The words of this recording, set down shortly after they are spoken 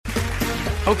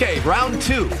Okay, round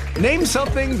two. Name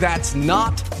something that's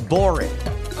not boring.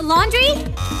 A laundry?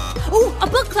 Ooh, a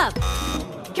book club.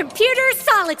 Computer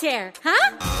solitaire,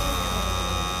 huh?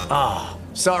 Ah,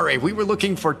 sorry, we were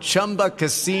looking for Chumba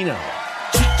Casino.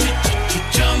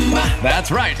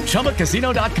 That's right.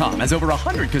 ChumbaCasino.com has over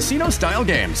 100 casino-style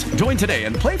games. Join today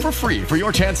and play for free for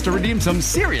your chance to redeem some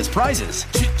serious prizes.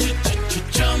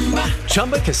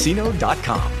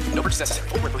 ChumbaCasino.com. No purchase necessary.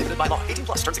 Void where prohibited by law. 18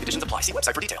 plus. Terms and conditions apply. See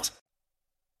website for details.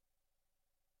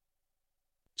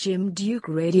 Jim Duke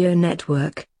Radio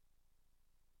Network.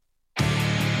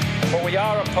 For we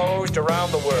are opposed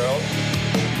around the world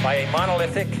by a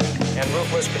monolithic and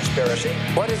ruthless conspiracy.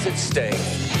 What is at stake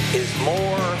is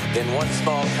more than one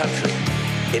small country.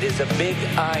 It is a big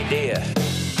idea,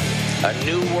 a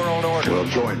new world order. Well,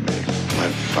 join me.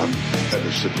 I'm going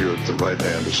to sit here at the right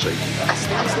hand of Satan. These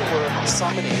things that we're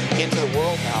summoning into the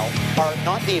world now are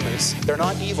not demons, they're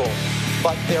not evil,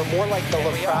 but they're more like the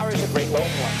Lovecraftian great old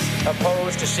ones.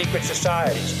 Opposed to secret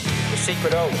societies, to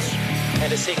secret oaths,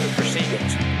 and to secret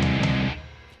proceedings.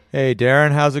 Hey,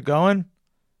 Darren, how's it going?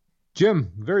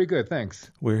 Jim, very good, thanks.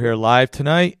 We're here live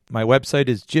tonight. My website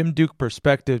is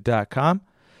jimdukeperspective.com,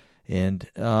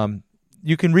 and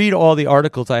you can read all the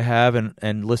articles I have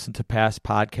and listen to past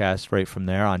podcasts right from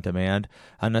there on demand.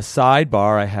 On the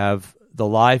sidebar, I have the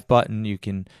live button.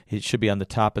 It should be on the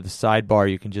top of the sidebar.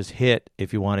 You can just hit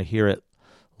if you want to hear it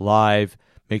live.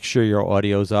 Make sure your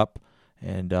audio's up,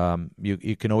 and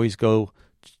you can always go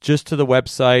just to the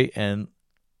website, and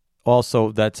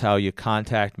also that's how you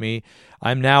contact me.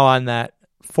 I'm now on that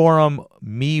forum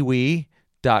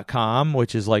MeWe.com,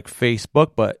 which is like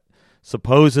Facebook, but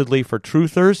supposedly for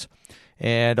truthers.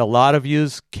 And a lot of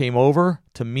yous came over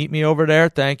to meet me over there.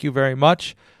 Thank you very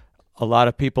much. A lot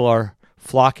of people are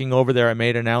flocking over there. I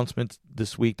made announcements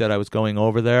this week that I was going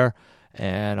over there,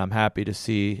 and I'm happy to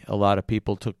see a lot of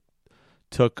people took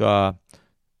after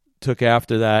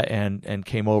that and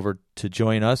came over to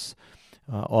join us.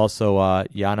 Also,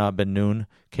 Yana Ben-Nun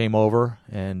came over,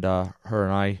 and her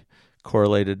and I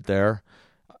correlated there.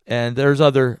 And there's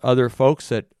other folks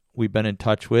that we've been in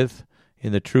touch with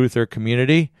in the truther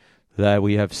community that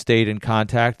we have stayed in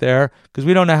contact there, because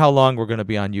we don't know how long we're going to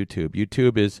be on YouTube.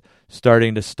 YouTube is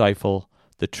starting to stifle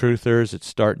the truthers. It's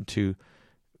starting to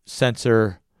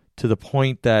censor to the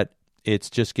point that it's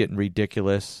just getting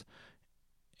ridiculous,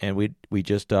 and we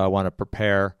just want to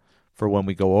prepare for when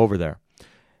we go over there.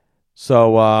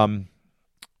 So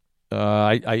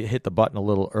I hit the button a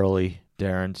little early,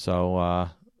 Darren. So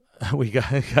we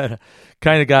got on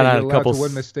a couple.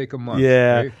 One mistake a month.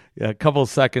 Yeah, right? yeah, a couple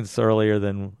seconds earlier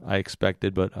than I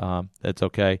expected, but that's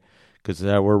okay because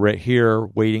we're right here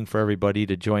waiting for everybody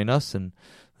to join us, and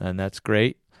that's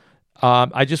great.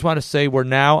 I just want to say we're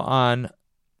now on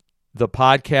the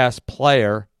podcast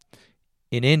player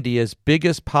in India's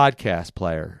biggest podcast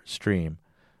player stream.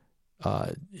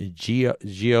 JioSaavn.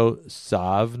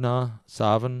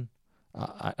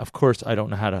 Of course, I don't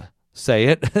know how to say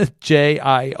it.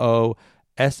 JioSaavn.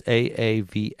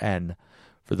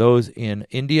 For those in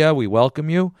India, we welcome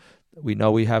you. We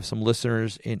know we have some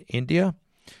listeners in India.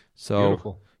 So,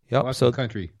 beautiful. Yep. Awesome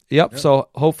country. Yep. So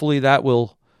hopefully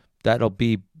that'll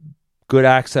be good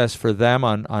access for them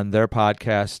on their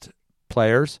podcast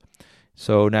players.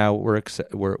 So now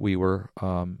we were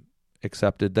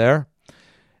accepted there.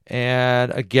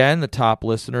 And again, the top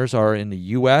listeners are in the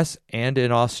U.S. and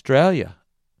in Australia.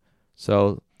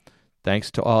 So thanks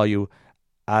to all you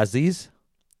Aussies.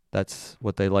 That's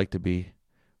what they like to be.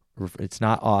 It's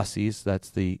not Aussies.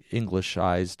 That's the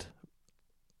Englishized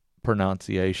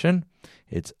pronunciation.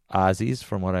 It's Aussies,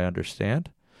 from what I understand.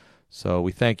 So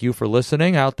we thank you for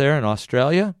listening out there in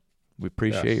Australia. We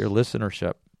appreciate your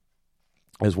listenership,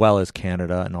 as well as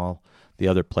Canada and all the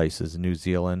other places, New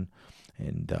Zealand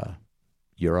and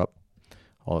Europe,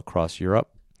 all across Europe.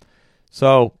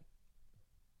 So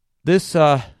this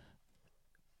the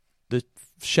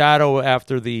shadow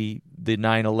after the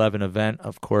 9/11 event,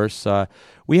 of course,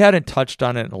 we hadn't touched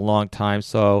on it in a long time,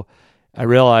 so I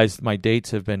realized my dates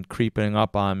have been creeping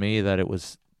up on me that it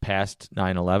was past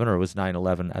 9/11, or it was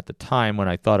 9/11 at the time when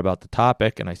I thought about the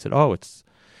topic, and I said,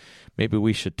 maybe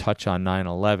we should touch on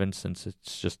 9/11 since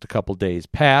it's just a couple days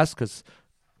past, because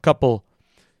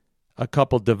a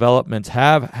couple developments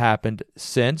have happened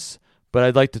since, but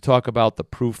I'd like to talk about the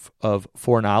proof of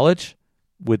foreknowledge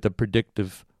with the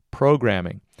predictive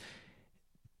programming.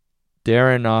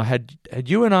 Darren, had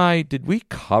you and I, did we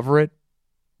cover it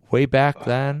way back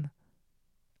then?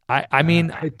 I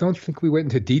mean, I don't think we went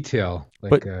into detail.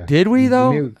 But did we,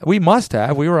 though? We must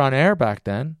have. We were on air back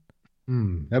then.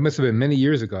 That must have been many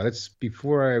years ago. That's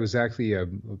before I was actually a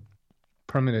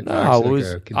permanent. No, actually,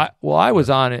 it was. I was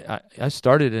on it. I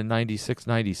started in 96,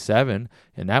 97,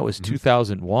 and that was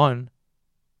 2001.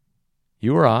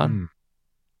 You were on.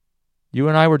 You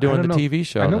and I were doing the TV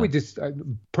show. I know then. we just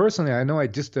personally. I know I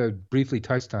just briefly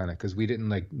touched on it because we didn't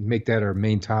make that our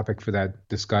main topic for that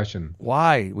discussion.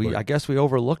 Why? I guess we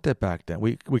overlooked it back then.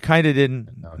 We kind of didn't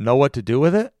know what to do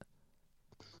with it.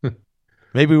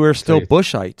 Maybe we were still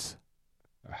Bushites.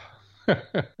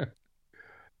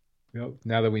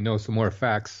 Now that we know some more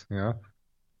facts,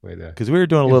 because we were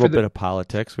doing a little bit of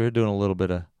politics. We were doing a little bit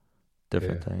of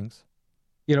different things.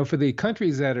 For the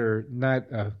countries that are not,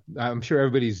 I'm sure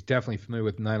everybody's definitely familiar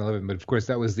with 9/11, but of course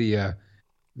that was the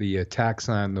attacks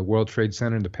on the World Trade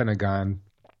Center and the Pentagon,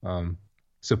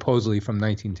 supposedly from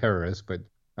 19 terrorists. But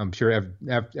I'm sure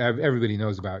everybody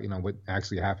knows about what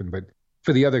actually happened. But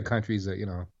for the other countries,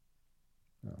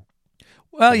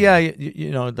 Well, yeah,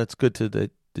 that's good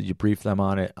that you brief them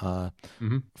on it.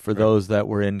 For those that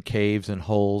were in caves and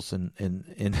holes and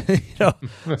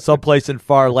someplace in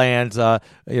far lands,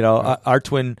 our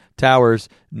Twin Towers,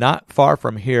 not far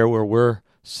from here where we're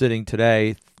sitting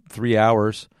today, 3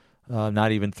 hours,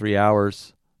 not even 3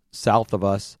 hours south of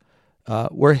us,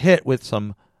 were hit with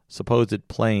some supposed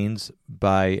planes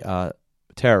by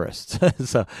terrorists.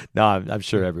 So now I'm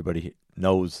sure everybody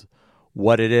knows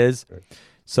what it is.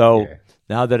 So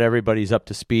now that everybody's up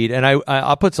to speed, and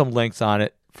I'll put some links on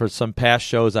it for some past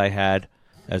shows I had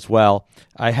as well.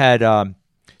 I had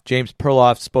James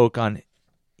Perloff spoke on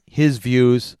his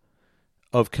views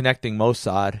of connecting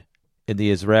Mossad in the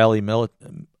Israeli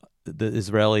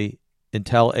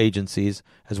intel agencies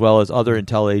as well as other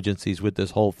intel agencies with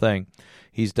this whole thing.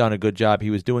 He's done a good job. He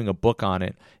was doing a book on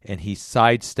it, and he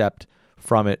sidestepped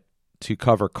from it to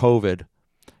cover COVID.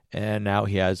 And now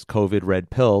he has COVID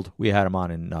red-pilled. We had him on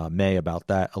in May about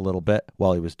that a little bit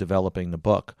while he was developing the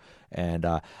book. And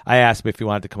I asked him if he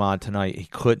wanted to come on tonight. He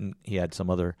couldn't. He had some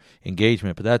other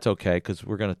engagement, but that's okay because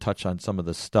we're going to touch on some of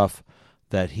the stuff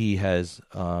that he has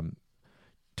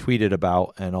tweeted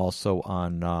about and also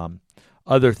on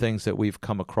other things that we've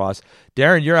come across.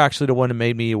 Darren, you're actually the one who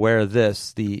made me aware of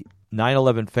this. The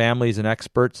 9/11 families and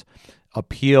experts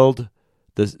appealed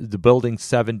the Building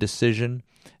 7 decision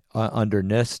under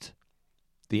NIST,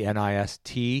 the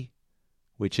NIST,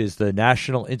 which is the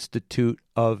National Institute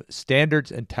of Standards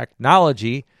and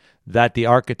Technology that the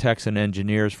architects and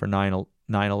engineers for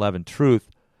 9/11 Truth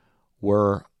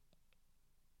were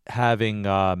having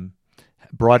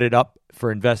brought it up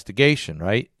for investigation,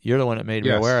 right? You're the one that made me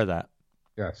aware of that.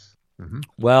 Yes. Mm-hmm.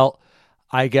 Well,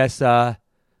 I guess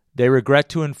they regret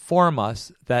to inform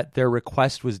us that their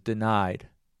request was denied.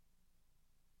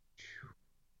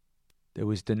 It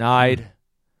was denied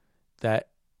that,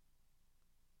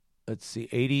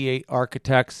 88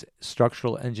 architects,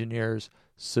 structural engineers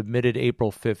submitted April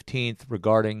 15th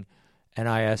regarding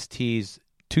NIST's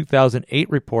 2008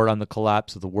 report on the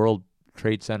collapse of the World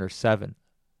Trade Center 7,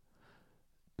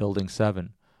 Building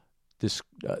 7.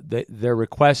 Their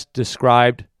request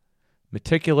described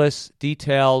meticulous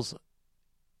details,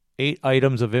 8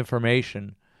 items of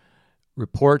information,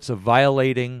 reports of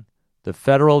violating the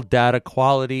Federal Data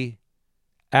Quality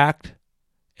Act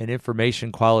and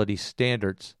information quality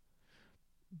standards.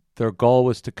 Their goal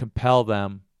was to compel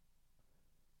them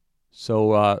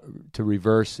to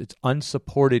reverse its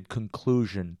unsupported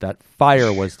conclusion that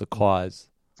fire was the cause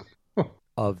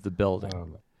of the building. Oh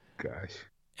my gosh!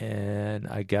 And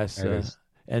I guess ridiculous.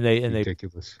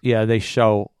 They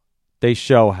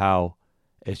show how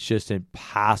it's just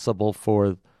impossible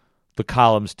for the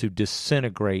columns to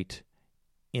disintegrate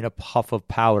in a puff of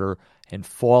powder and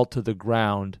fall to the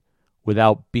ground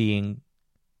without being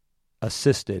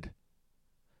assisted.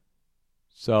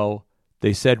 So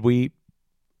they said we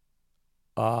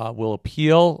will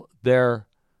appeal their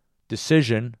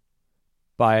decision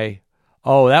by,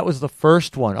 that was the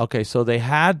first one. Okay, so they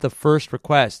had the first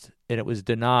request and it was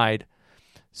denied.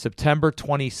 September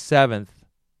 27th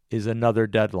is another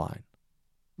deadline.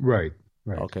 Right.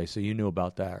 Okay, so you knew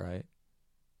about that, right?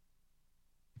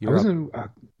 I wasn't.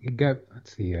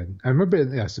 Let's see. I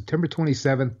remember September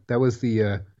 27th. That was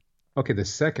the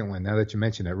second one. Now that you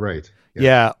mention it, right?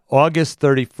 Yeah. August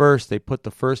 31st, they put the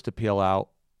first appeal out,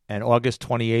 and August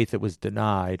 28th, it was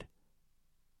denied.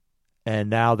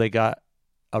 And now they got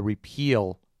a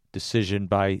repeal decision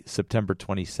by September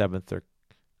 27th. They're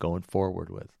going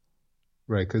forward with.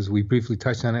 Right, because we briefly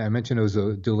touched on it. I mentioned it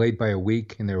was delayed by a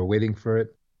week, and they were waiting for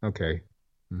it. Okay.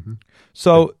 Mm-hmm.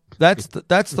 So that's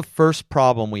the first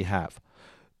problem we have.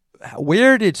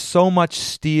 Where did so much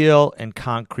steel and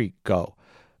concrete go?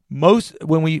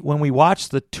 When we watch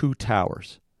the two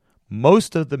towers,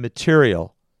 most of the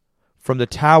material from the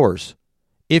towers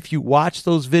if you watch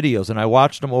those videos, and I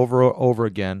watched them over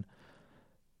again,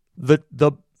 there's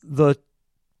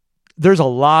a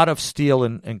lot of steel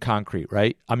and concrete,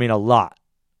 right? I mean, a lot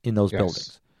in those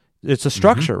buildings. It's a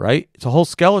structure, right? It's a whole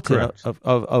skeleton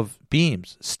of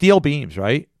beams, steel beams,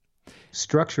 right?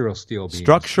 Structural steel beams.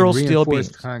 Structural steel beams.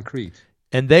 Reinforced concrete.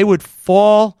 And they would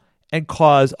fall and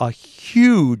cause a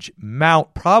huge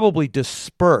amount, probably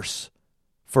disperse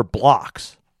for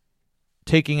blocks,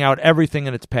 taking out everything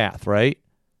in its path, right?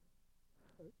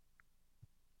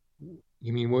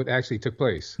 You mean what actually took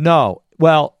place? No.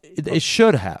 Well, it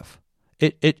should have.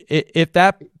 If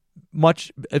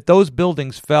those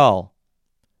buildings fell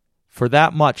for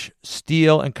that much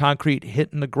steel and concrete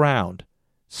hitting the ground,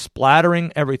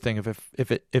 splattering everything,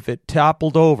 if it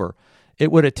toppled over,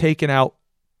 it would have taken out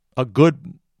a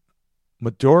good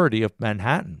majority of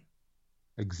Manhattan.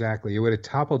 Exactly. It would have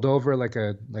toppled over like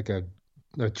a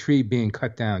tree being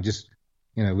cut down. Just,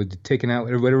 it would have taken out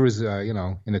whatever was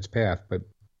in its path. But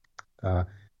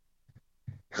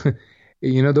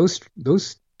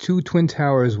those two twin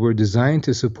towers were designed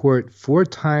to support 4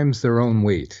 times their own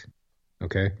weight.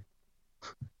 Okay,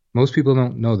 most people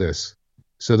don't know this.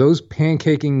 So those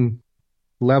pancaking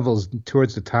levels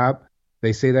towards the top,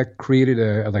 they say that created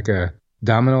a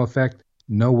domino effect.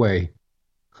 No way.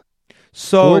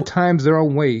 So 4 times their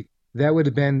own weight, that would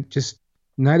have been just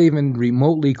not even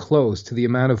remotely close to the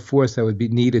amount of force that would be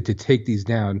needed to take these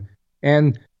down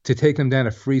and to take them down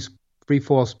at free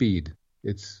fall speed.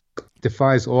 It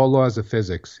defies all laws of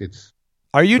physics.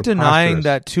 Are you denying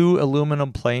that 2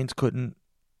 aluminum planes couldn't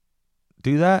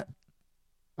do that?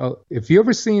 Oh, if you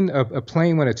ever seen a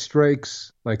plane when it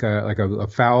strikes like a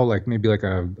fowl, like maybe like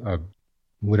a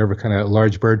whatever kind of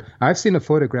large bird, I've seen a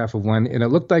photograph of one, and it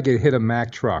looked like it hit a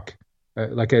Mack truck,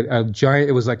 like a giant.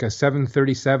 It was like a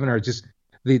 737, or just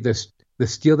the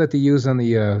steel that they use on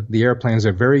the airplanes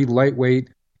are very lightweight,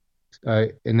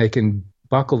 and they can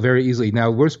buckle very easily.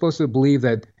 Now we're supposed to believe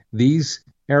that these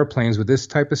airplanes with this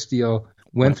type of steel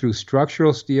went through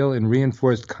structural steel and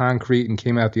reinforced concrete and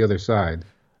came out the other side.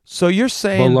 So you're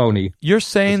saying baloney. You're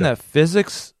saying that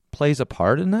physics plays a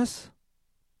part in this?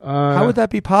 How would that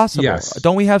be possible? Yes.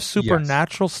 Don't we have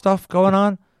supernatural stuff going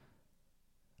on?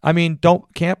 I mean,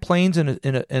 can't planes in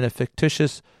a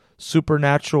fictitious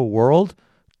supernatural world,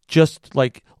 just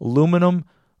like aluminum,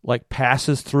 like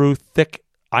passes through thick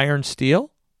iron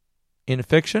steel in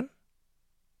fiction?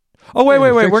 Oh wait!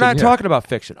 We're not talking about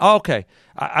fiction. Oh, okay.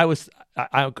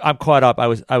 I'm caught up. I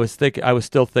was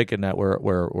still thinking that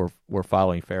we're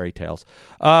following fairy tales.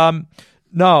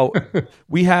 No,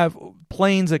 we have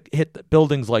planes that hit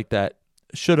buildings like that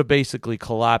should have basically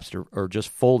collapsed or just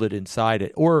folded inside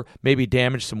it, or maybe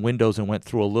damaged some windows and went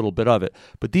through a little bit of it.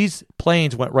 But these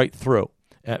planes went right through.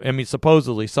 I mean,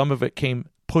 supposedly some of it came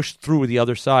pushed through the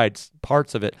other sides,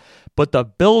 parts of it. But the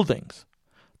buildings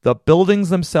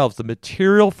themselves, the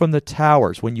material from the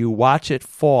towers, when you watch it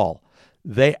fall,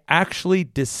 they actually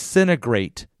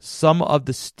disintegrate some of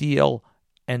the steel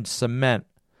and cement,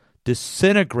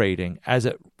 disintegrating as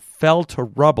it fell to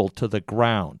rubble to the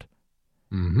ground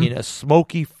in a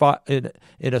smoky in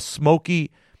a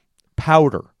smoky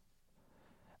powder.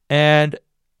 And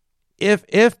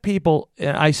if people,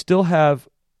 and I still have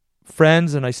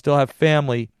friends and I still have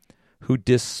family who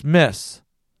dismiss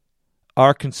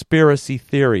our conspiracy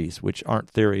theories, which aren't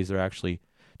theories, they're actually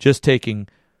just taking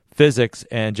physics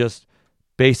and just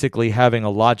basically having a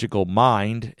logical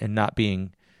mind and not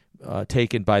being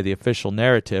taken by the official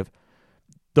narrative.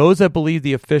 Those that believe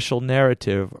the official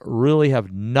narrative really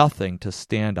have nothing to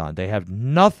stand on. They have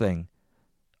nothing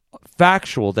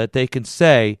factual that they can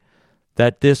say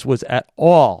that this was at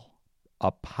all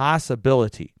a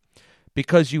possibility,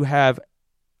 because you have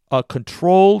a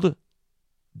controlled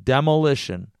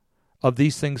demolition of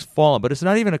these things falling. But it's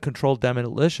not even a controlled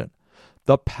demolition.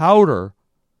 The powder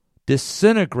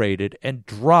disintegrated and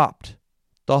dropped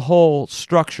the whole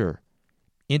structure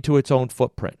into its own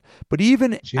footprint. But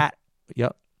even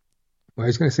Well, I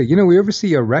was going to say, we ever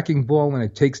see a wrecking ball when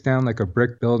it takes down like a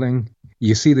brick building?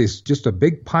 You see this just a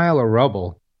big pile of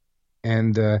rubble,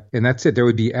 and that's it. There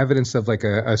would be evidence of like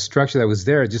a structure that was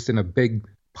there just in a big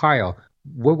pile.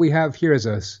 What we have here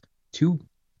is two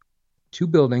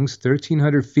buildings,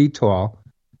 1,300 feet tall.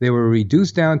 They were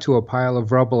reduced down to a pile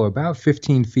of rubble about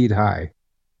 15 feet high.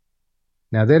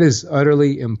 Now, that is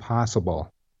utterly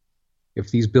impossible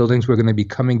if these buildings were going to be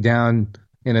coming down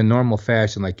in a normal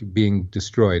fashion, like being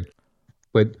destroyed.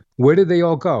 But where did they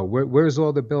all go? Where's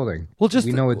all the building? Well,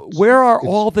 where are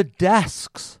all the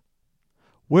desks?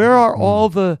 Where are all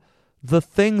the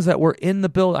things that were in the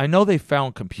building? I know they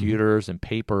found computers and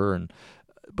paper,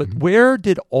 but where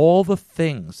did all the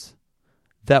things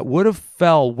that would have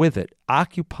fell with it,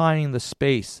 occupying the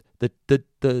space,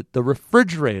 the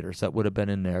refrigerators that would have been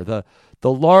in there, the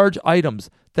large items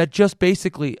that just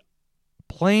basically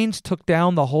planes took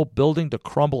down the whole building to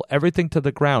crumble everything to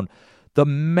the ground. The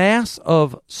mass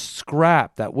of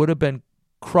scrap that would have been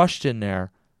crushed in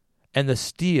there and the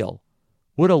steel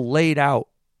would have laid out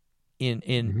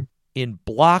in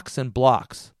blocks and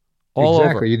blocks all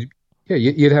over.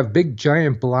 You'd have big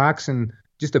giant blocks and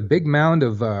just a big mound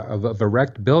of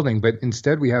erect building, but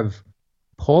instead we have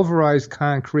pulverized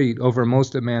concrete over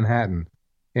most of Manhattan.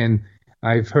 And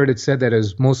I've heard it said that it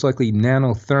was most likely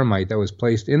nanothermite that was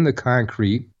placed in the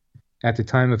concrete at the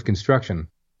time of construction.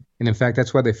 And in fact,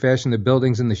 that's why they fashioned the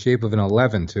buildings in the shape of an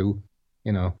 11 to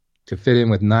fit in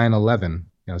with 9/11,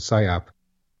 PSYOP.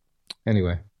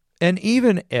 Anyway. And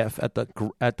even if at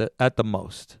the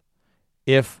most,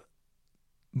 if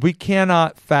we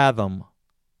cannot fathom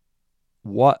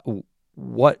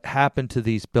what happened to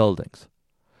these buildings,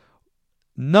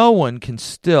 no one can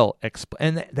still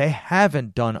explain, and they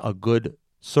haven't done a good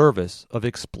service of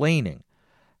explaining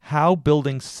how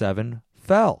Building 7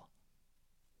 fell.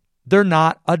 They're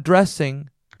not addressing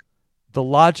the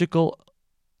logical.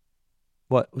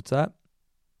 What's that?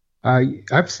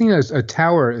 I've seen a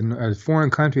tower in a foreign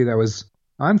country that was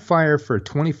on fire for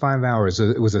 25 hours.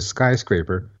 It was a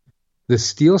skyscraper. The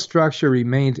steel structure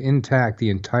remained intact the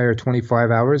entire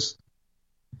 25 hours.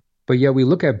 But yet we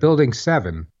look at Building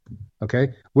 7,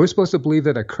 okay? We're supposed to believe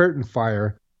that a curtain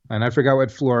fire, and I forgot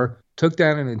what floor, took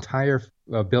down an entire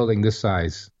building this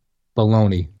size.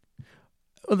 Baloney.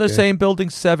 Well, they're saying Building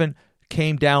 7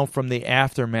 came down from the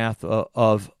aftermath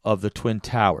of the Twin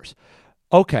Towers.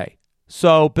 Okay.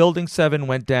 So Building 7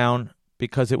 went down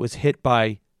because it was hit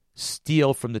by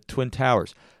steel from the Twin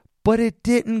Towers. But it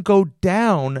didn't go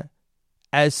down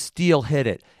as steel hit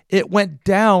it. It went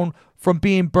down from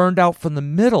being burned out from the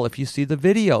middle, if you see the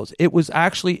videos. It was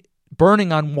actually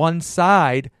burning on one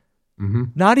side,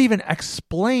 not even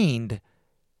explained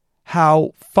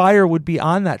how fire would be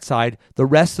on that side. The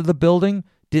rest of the building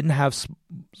didn't have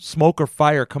smoke or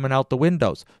fire coming out the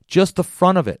windows, just the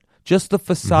front of it, just the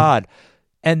facade.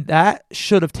 And that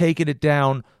should have taken it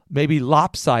down, maybe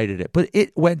lopsided it. But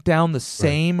it went down the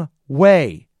same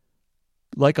way,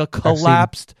 like a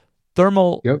collapsed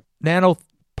thermal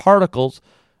nanoparticles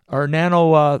or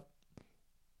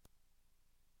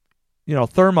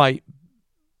thermite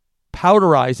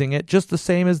powderizing it just the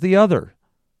same as the other.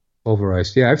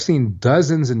 Pulverized. Yeah, I've seen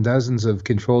dozens and dozens of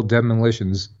controlled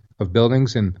demolitions of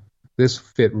buildings, and this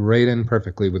fit right in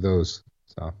perfectly with those.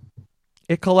 So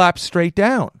it collapsed straight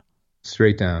down.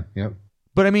 Straight down, yep.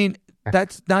 But I mean,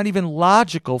 that's not even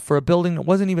logical for a building that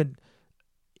wasn't even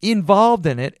involved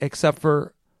in it except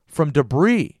for from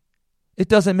debris. It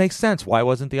doesn't make sense. Why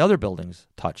wasn't the other buildings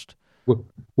touched?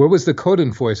 Where was the code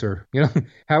enforcer?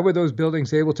 How were those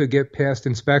buildings able to get past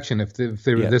inspection if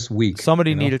they were this weak?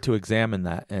 Somebody needed to examine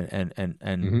that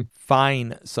and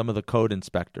fine some of the code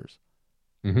inspectors.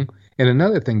 And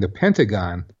another thing, the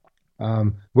Pentagon,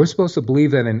 we're supposed to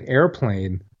believe that an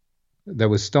airplane that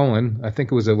was stolen, I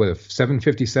think it was a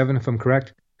 757 if I'm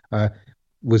correct,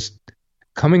 was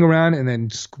coming around and then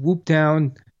swooped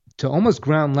down to almost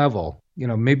ground level,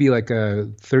 maybe like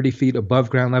 30 feet above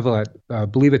ground level at, I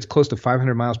believe it's close to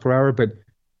 500 miles per hour. But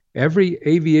every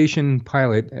aviation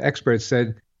pilot expert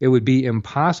said it would be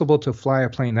impossible to fly a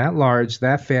plane that large,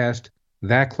 that fast,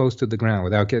 that close to the ground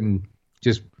without getting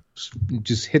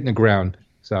just hitting the ground.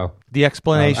 So the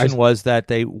explanation was that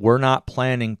they were not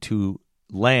planning to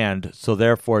land, so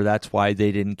therefore that's why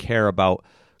they didn't care about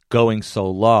going so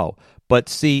low. But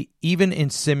see, even in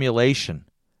simulation,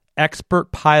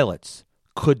 expert pilots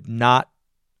could not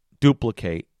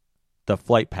duplicate the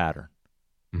flight pattern.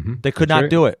 They could not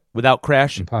do it without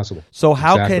crashing. Impossible. So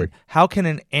how can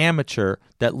an amateur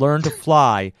that learned to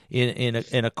fly in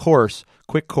a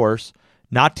quick course,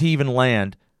 not to even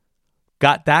land,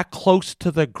 got that close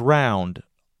to the ground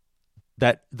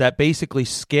that basically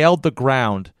scaled the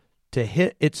ground to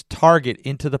hit its target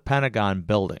into the Pentagon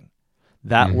building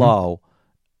that low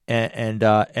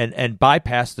and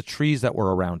bypass the trees that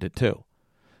were around it too?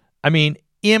 I mean,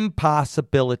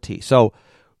 impossibility. So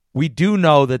we do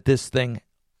know that this thing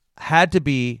had to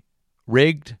be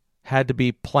rigged, had to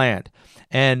be planned.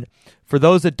 And for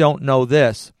those that don't know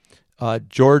this,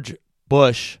 George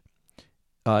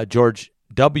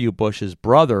W. Bush's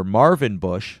brother, Marvin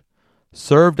Bush,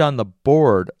 served on the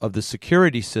board of the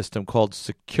security system called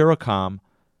Securicom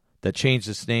that changed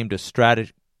its name to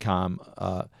Stratcom,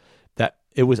 that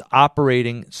it was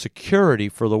operating security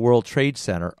for the World Trade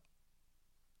Center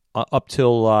up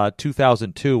till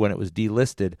 2002 when it was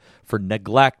delisted for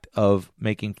neglect of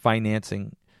making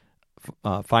financing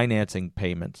financing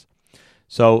payments.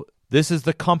 So this is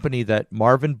the company that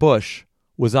Marvin Bush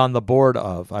was on the board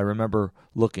of. I remember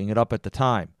looking it up at the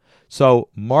time. So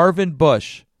Marvin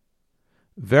Bush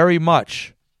very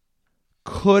much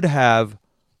could have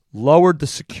lowered the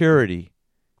security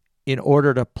in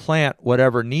order to plant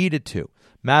whatever needed to.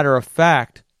 Matter of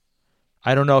fact,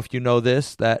 I don't know if you know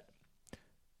this, that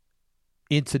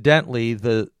incidentally,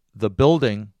 the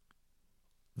building,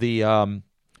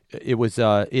 it was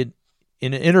in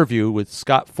an interview with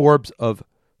Scott Forbes of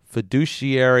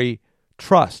Fiduciary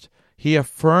Trust, he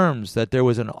affirms that there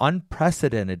was an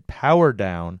unprecedented power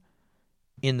down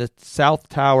in the South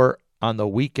Tower on the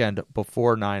weekend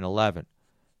before 9/11.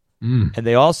 And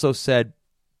they also said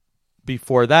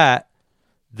before that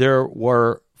there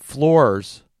were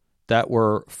floors that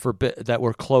were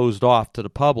closed off to the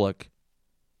public,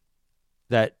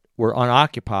 that were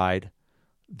unoccupied,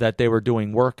 that they were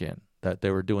doing work in, that they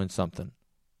were doing something.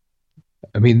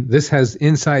 I mean, this has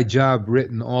inside job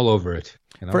written all over it.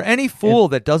 You know? For any fool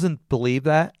that doesn't believe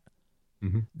that,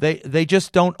 they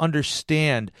just don't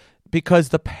understand, because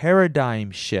the paradigm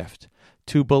shift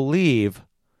to believe,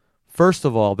 first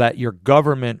of all, that your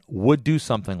government would do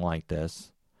something like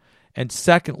this, and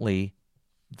secondly,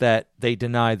 that they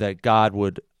deny that God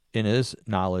would, in his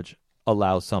knowledge,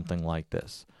 allow something like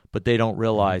this. But they don't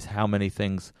realize how many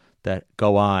things that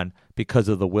go on because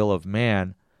of the will of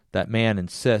man, that man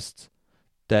insists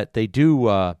that they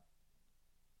do,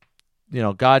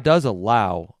 God does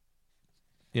allow,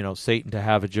 Satan to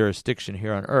have a jurisdiction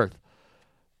here on earth.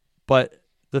 But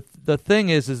the thing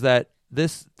is that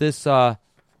this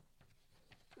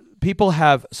people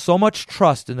have so much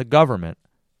trust in the government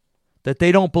that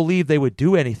they don't believe they would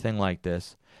do anything like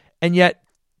this. And yet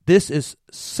this is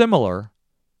similar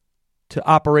to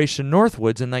Operation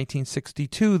Northwoods in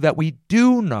 1962, that we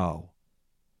do know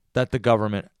that the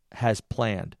government has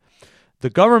planned. The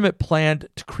government planned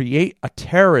to create a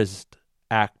terrorist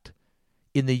act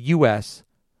in the U.S.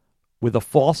 with a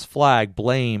false flag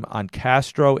blame on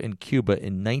Castro in Cuba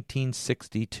in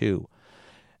 1962.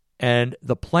 And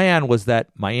the plan was that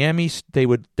Miami, they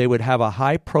would have a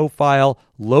high-profile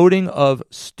loading of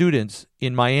students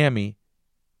in Miami,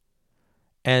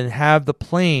 and have the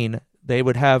plane. They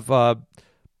would have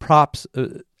props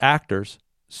actors,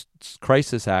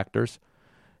 crisis actors,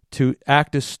 to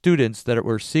act as students that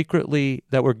were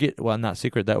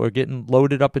getting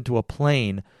loaded up into a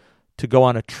plane to go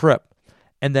on a trip,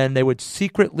 and then they would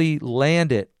secretly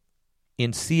land it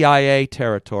in CIA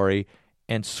territory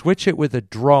and switch it with a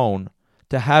drone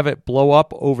to have it blow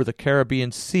up over the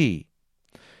Caribbean Sea.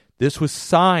 This was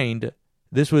signed.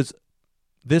 This was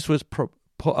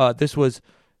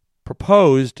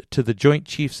proposed to the Joint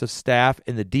Chiefs of Staff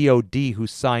and the DOD, who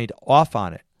signed off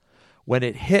on it. When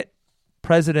it hit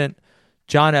President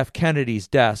John F. Kennedy's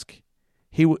desk,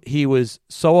 he was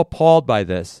so appalled by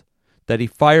this that he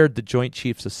fired the Joint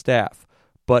Chiefs of Staff.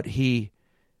 But he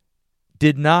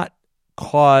did not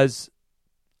cause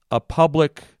a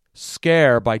public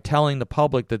scare by telling the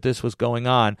public that this was going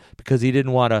on, because he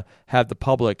didn't want to have the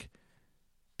public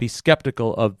be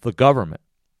skeptical of the government.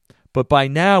 But by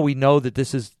now we know that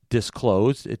this is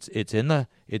disclosed. It's in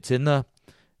the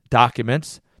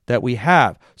documents that we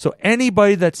have. So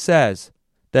anybody that says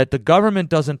that the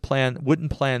government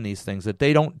wouldn't plan these things, that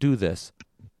they don't do this,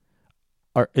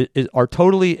 are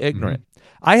totally ignorant.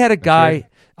 I had a guy,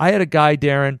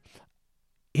 Darren.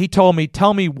 He told me,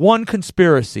 tell me one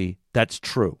conspiracy that's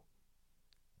true.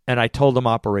 And I told him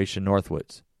Operation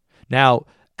Northwoods. Now,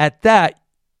 at that,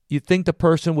 you'd think the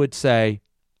person would say,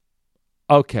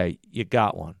 okay, you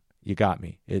got one. You got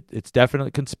me. It's definitely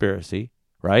a conspiracy,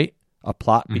 right? A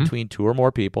plot between two or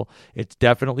more people. It's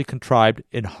definitely contrived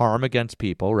in harm against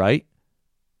people, right?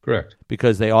 Correct.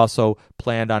 Because they also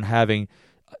planned on having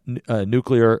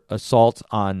nuclear assaults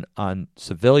on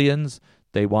civilians.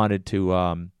 They wanted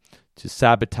to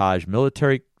sabotage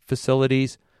military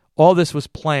facilities. All this was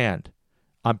planned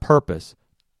on purpose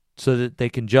so that they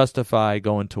can justify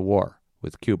going to war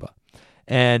with Cuba.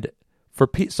 And for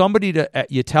somebody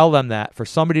you tell them that, for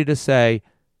somebody to say,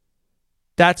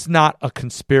 that's not a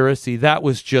conspiracy, that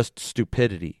was just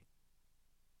stupidity.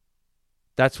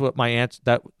 That's what my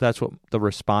answer. That's what the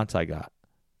response I got.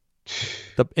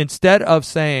 Instead of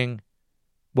saying,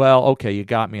 well, okay, you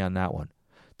got me on that one,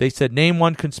 they said, name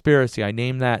one conspiracy. I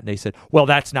named that, and they said, well,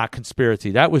 that's not conspiracy.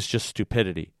 That was just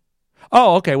stupidity.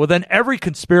 Oh, okay, well, then every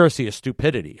conspiracy is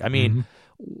stupidity. I mean,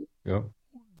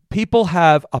 people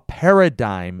have a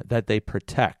paradigm that they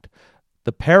protect.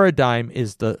 The paradigm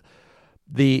is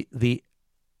the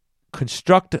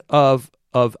construct of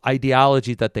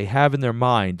ideology that they have in their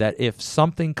mind, that if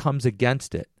something comes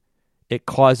against it, it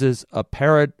causes a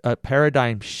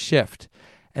paradigm shift,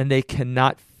 and they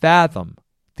cannot fathom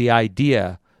the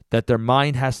idea that their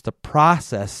mind has to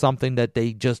process something that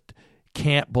they just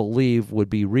can't believe would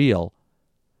be real.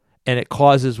 And it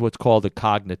causes what's called a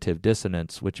cognitive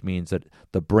dissonance, which means that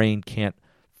the brain can't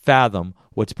fathom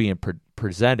what's being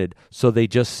presented, so they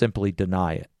just simply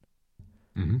deny it.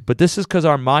 Mm-hmm. But this is because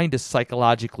our mind is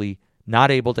psychologically not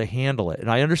able to handle it.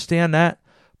 And I understand that,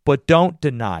 but don't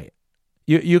deny it.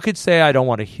 You could say, I don't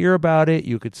want to hear about it.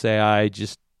 You could say, I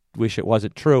just wish it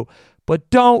wasn't true. But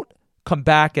don't come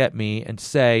back at me and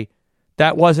say,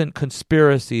 that wasn't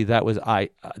conspiracy, that was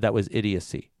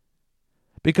idiocy.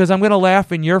 Because I'm going to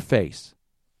laugh in your face.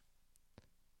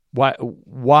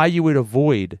 Why you would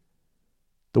avoid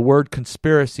the word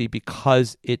conspiracy,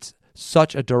 because it's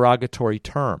such a derogatory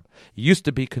term. It used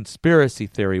to be conspiracy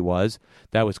theory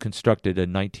that was constructed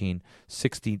in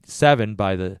 1967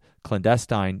 by the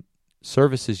clandestine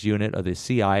services unit of the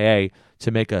CIA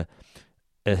to make a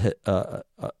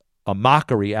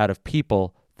mockery out of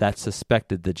people that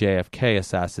suspected the JFK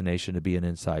assassination to be an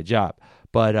inside job.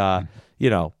 But,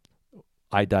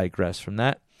 I digress from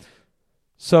that.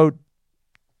 So,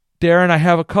 Darren, I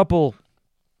have a couple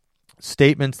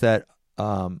statements that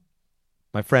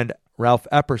my friend Ralph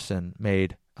Epperson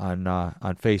made on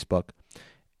Facebook,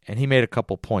 and he made a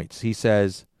couple points. He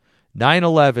says,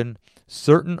 9/11,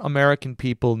 certain American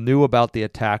people knew about the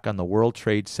attack on the World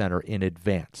Trade Center in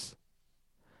advance.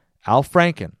 Al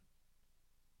Franken,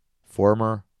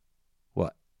 former,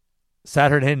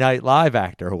 Saturday Night Live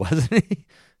actor, wasn't he?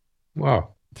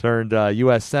 Wow. Turned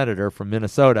U.S. Senator from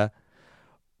Minnesota,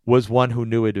 was one who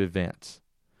knew in advance.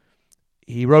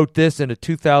 He wrote this in a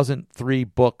 2003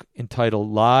 book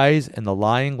entitled Lies and the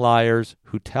Lying Liars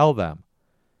Who Tell Them.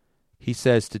 He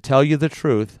says, to tell you the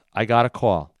truth, I got a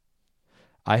call.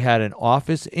 I had an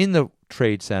office in the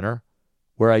Trade Center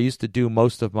where I used to do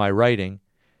most of my writing,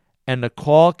 and the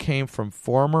call came from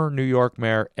former New York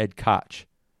Mayor Ed Koch,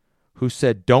 who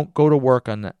said, don't go to work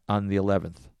on the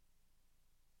 11th.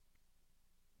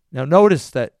 Now notice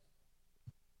that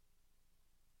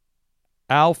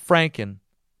Al Franken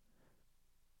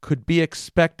could be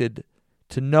expected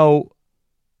to know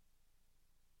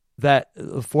that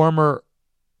the former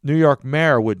New York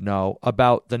mayor would know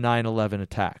about the 9/11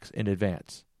 attacks in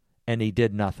advance, and he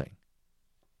did nothing.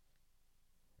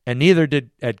 And neither did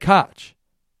Ed Koch.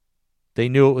 They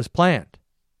knew it was planned.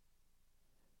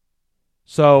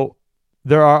 So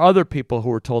there are other people who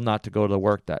were told not to go to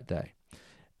work that day.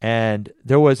 And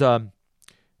there was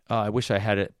I wish I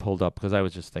had it pulled up because I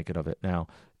was just thinking of it now.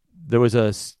 There was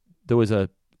a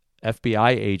FBI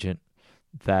agent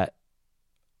that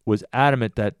was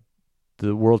adamant that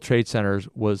the World Trade Center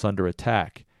was under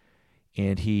attack,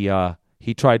 and he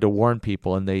tried to warn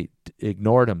people, and they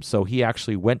ignored him. So he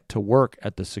actually went to work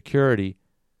at the security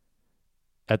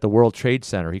at the World Trade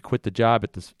Center. He quit the job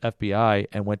at the FBI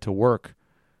and went to work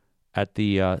at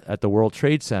the World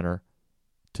Trade Center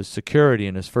to security,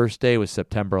 and his first day was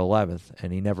September 11th,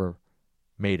 and he never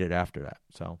made it after that.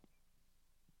 So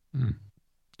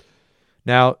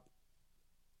now,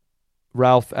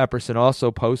 Ralph Epperson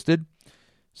also posted,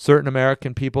 certain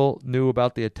American people knew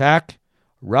about the attack.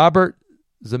 Robert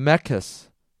Zemeckis,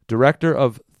 director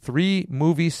of 3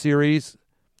 movie series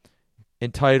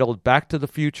entitled Back to the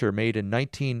Future, made in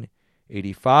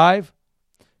 1985,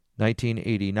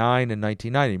 1989, and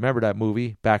 1990. Remember that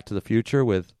movie, Back to the Future,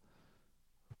 with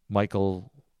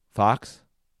Michael Fox?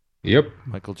 Yep.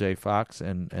 Michael J. Fox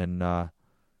and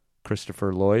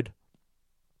Christopher Lloyd.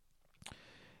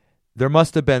 There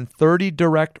must have been 30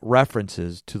 direct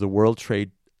references to the World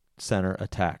Trade Center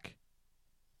attack.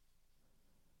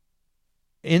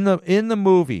 In the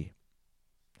movie,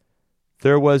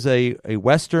 there was a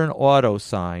Western Auto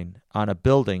sign on a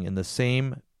building in the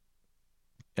same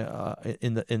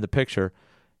in the picture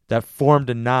that formed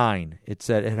a 9. It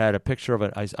said it had a picture of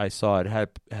it. I saw it.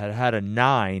 It had a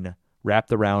 9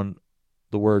 wrapped around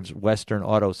the words Western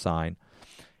Auto sign,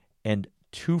 and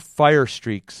 2 fire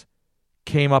streaks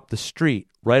came up the street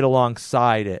right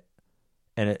alongside it.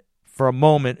 And it, for a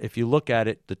moment, if you look at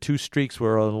it, the 2 streaks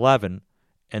were 11,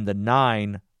 and the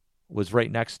 9 was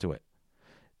right next to it.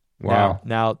 Wow.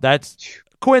 Now that's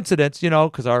coincidence,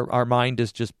 because our mind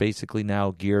is just basically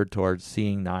now geared towards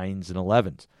seeing 9s and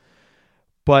 11s.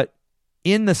 But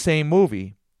in the same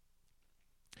movie,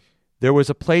 there was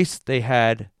a place they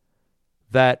had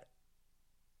that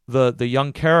the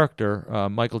young character,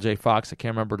 Michael J. Fox, I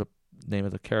can't remember the name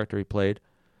of the character he played,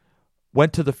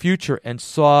 went to the future and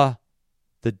saw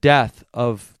the death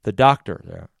of the doctor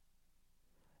there.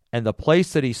 And the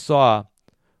place that he saw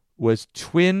was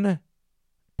Twin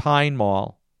Pine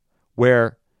Mall,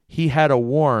 where he had to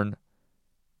warn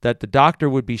that the doctor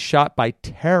would be shot by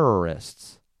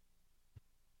terrorists.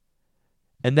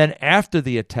 And then after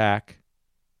the attack,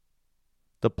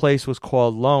 the place was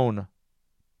called Lone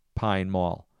Pine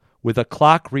Mall, with a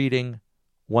clock reading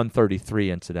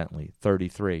 133, incidentally,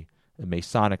 33, a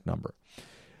Masonic number.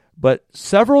 But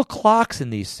several clocks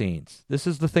in these scenes. This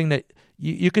is the thing that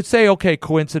you could say, okay,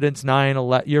 coincidence,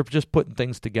 9/11, you're just putting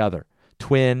things together.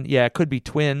 Twin, yeah, it could be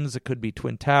twins, it could be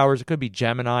twin towers, it could be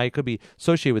Gemini, it could be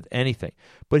associated with anything.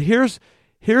 But here's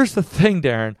the thing,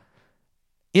 Darren.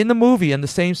 In the movie, in the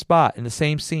same spot, in the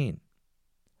same scene,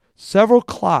 several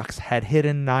clocks had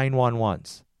hidden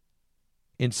 911s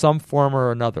in some form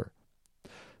or another.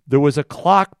 There was a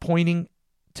clock pointing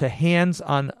to hands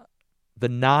on the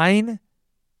 9,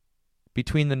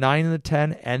 between the 9 and the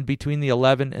 10, and between the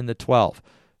 11 and the 12.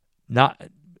 Not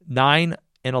 9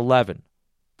 and 11.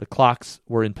 The clocks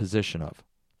were in position of.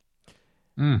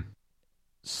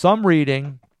 Some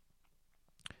reading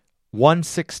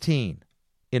 116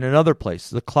 in another place.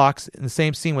 The clocks in the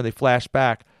same scene when they flash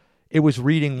back, it was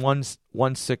reading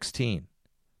 116.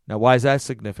 Now, why is that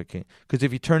significant? Because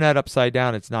if you turn that upside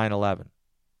down, it's 9/11.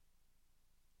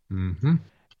 Mm-hmm.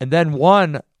 And then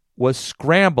one was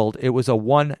scrambled. It was a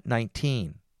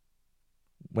 119.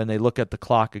 When they look at the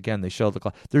clock again, they show the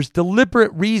clock. There's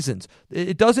deliberate reasons.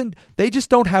 They just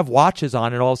don't have watches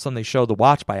on, and all of a sudden they show the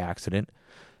watch by accident.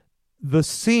 The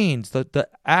scenes, the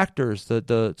actors,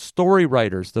 the story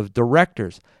writers, the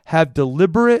directors have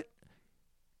deliberate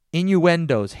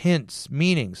innuendos, hints,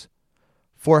 meanings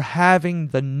for having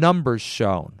the numbers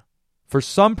shown for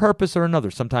some purpose or another.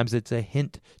 Sometimes it's a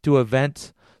hint to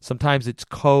events. Sometimes it's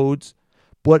codes.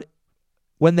 But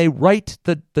when they write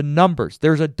the numbers,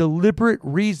 there's a deliberate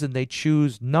reason they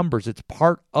choose numbers. It's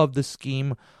part of the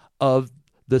scheme of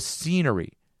the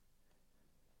scenery.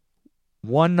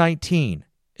 119.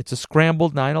 It's a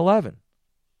scrambled 9/11.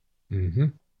 Mm-hmm.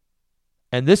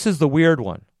 And this is the weird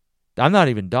one. I'm not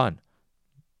even done.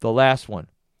 The last one.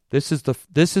 This is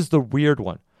the weird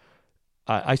one.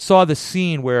 I saw the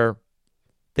scene where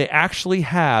they actually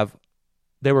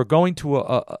they were going to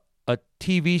a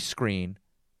TV screen,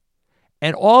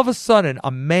 and all of a sudden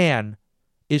a man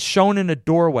is shown in a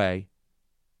doorway.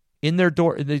 In their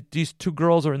door, these two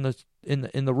girls are in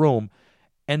the room,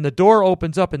 and the door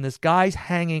opens up, and this guy's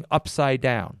hanging upside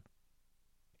down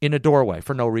in a doorway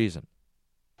for no reason.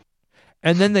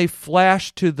 And then they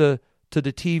flash to the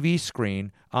TV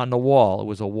screen on the wall. It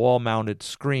was a wall-mounted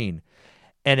screen,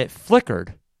 and it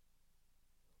flickered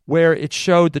where it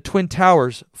showed the Twin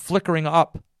Towers flickering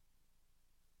up,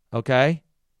 okay?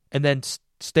 And then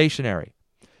stationary.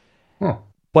 Huh.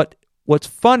 But what's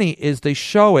funny is they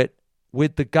show it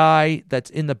with the guy that's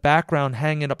in the background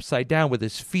hanging upside down with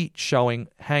his feet showing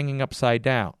hanging upside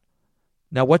down.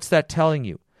 Now, what's that telling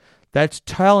you? That's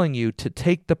telling you to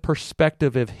take the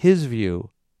perspective of his view.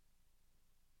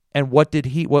 And what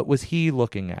was he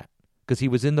looking at? Because he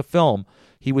was in the film.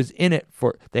 He was in it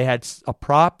they had a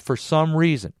prop for some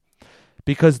reason.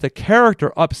 Because the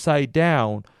character upside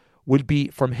down would be,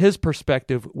 from his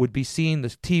perspective, would be seeing the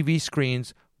TV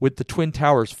screens with the Twin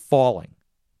Towers falling.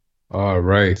 Oh,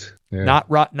 right. Yeah.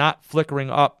 Not flickering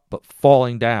up, but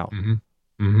falling down.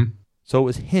 Mm-hmm. Mm-hmm. So it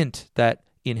was hint that,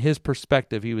 in his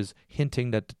perspective, he was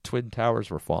hinting that the Twin Towers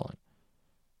were falling.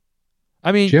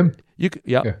 I mean, Jim?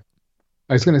 Yeah.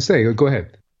 I was going to say, go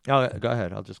ahead. Oh, go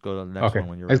ahead. I'll just go to the next one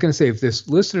when you're ready. I was going to say, if this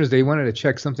listeners, they wanted to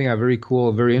check something out very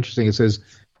cool, very interesting. It says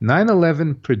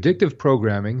 9/11 predictive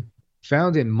programming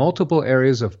found in multiple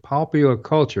areas of popular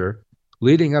culture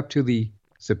leading up to the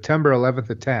September 11th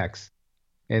attacks.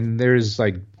 And there's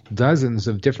like dozens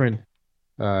of different,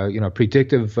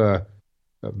 predictive,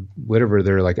 whatever.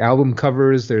 They're like album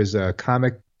covers. There's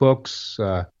comic books,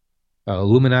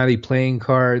 Illuminati playing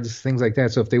cards, things like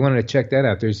that. So if they wanted to check that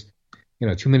out, there's,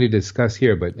 too many to discuss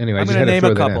here. But anyway, I'm going to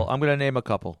name a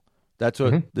couple. That's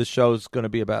what this show is going to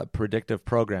be about, predictive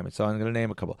programming. So I'm going to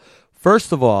name a couple.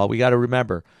 First of all, we got to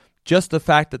remember just the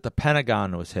fact that the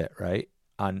Pentagon was hit, right,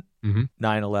 on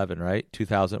 9/11, right,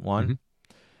 2001.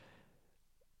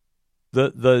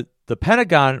 Mm-hmm. The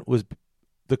Pentagon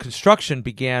the construction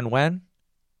began when?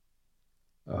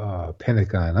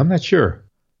 Pentagon. I'm not sure.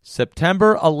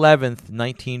 September 11th,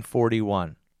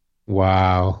 1941.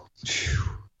 Wow.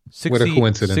 60, what a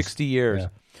coincidence. 60 years.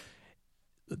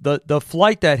 Yeah. The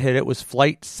flight that hit it was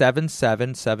Flight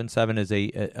 77. 77 is a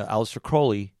Aleister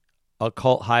Crowley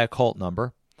high occult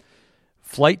number.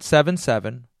 Flight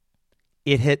 77.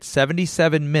 It hit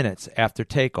 77 minutes after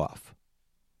takeoff.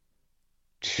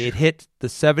 It hit the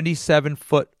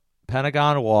 77-foot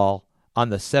Pentagon wall on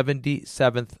the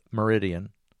 77th meridian.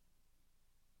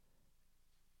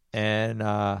 And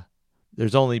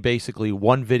There's only basically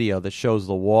one video that shows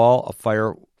the wall, a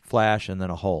fire flash, and then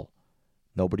a hole.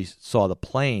 Nobody saw the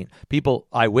plane. People,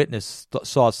 eyewitness,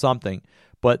 saw something,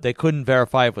 but they couldn't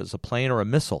verify if it was a plane or a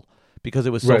missile because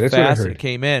it was so fast it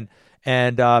came in.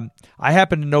 And I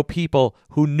happen to know people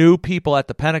who knew people at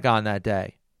the Pentagon that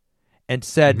day and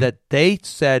said that they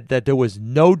said that there was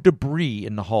no debris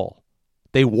in the hole.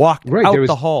 They walked out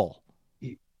the hole.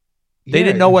 They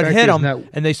didn't know what hit them,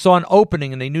 and they saw an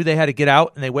opening, and they knew they had to get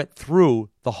out, and they went through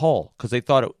the hole because they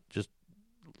thought it just,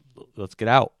 let's get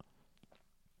out.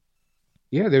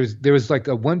 Yeah, there was like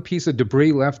one piece of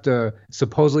debris left,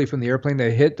 supposedly from the airplane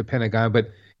that hit the Pentagon.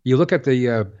 But you look at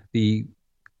the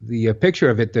picture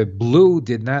of it, the blue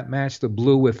did not match the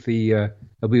blue with I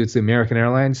believe it's the American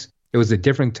Airlines. It was a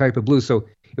different type of blue. So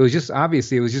it was just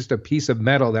obviously it was just a piece of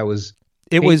metal that was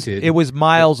painted. It was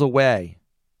miles away.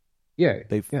 Yeah,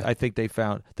 I think they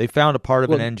found a part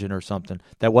of an engine or something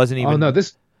that wasn't even. Oh no,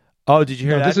 this. Oh, did you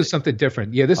hear that? This is something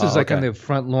different. Yeah, this is like on the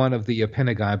front lawn of the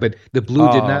Pentagon, but the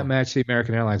blue did not match the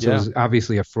American Airlines. So it was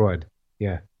obviously a fraud.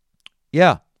 Yeah.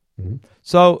 Yeah. Mm-hmm.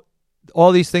 So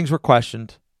all these things were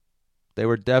questioned. They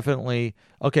were definitely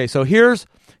okay. So here's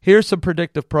some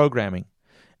predictive programming.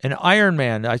 An Iron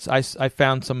Man. I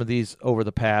found some of these over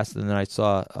the past, and then I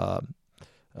saw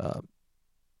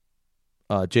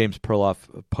James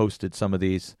Perloff posted some of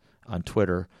these on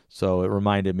Twitter, so it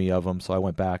reminded me of them. So I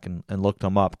went back and looked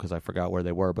them up because I forgot where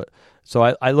they were. But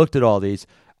so I looked at all these.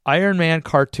 Iron Man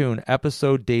cartoon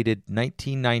episode dated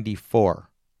 1994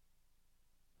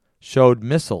 showed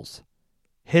missiles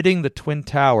hitting the Twin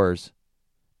Towers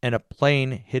and a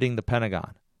plane hitting the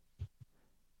Pentagon.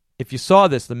 If you saw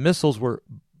this, the missiles were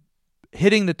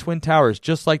hitting the Twin Towers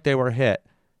just like they were hit,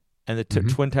 and the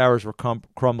Twin Towers were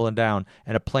crumbling down,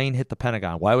 and a plane hit the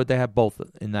Pentagon. Why would they have both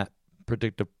in that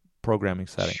predictive programming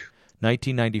setting?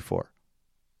 1994.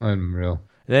 Unreal.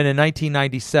 Then in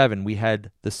 1997, we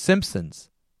had The Simpsons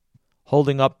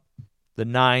holding up the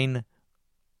 9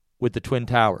 with the Twin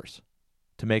Towers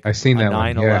to make I've seen that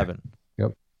 9/11. Yeah.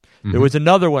 Yep. Mm-hmm. There was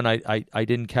another one I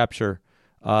didn't capture.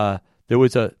 There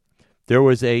was a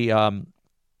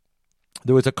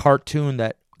cartoon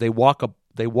that they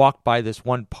walk by this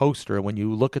one poster, and when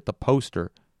you look at the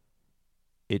poster,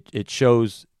 it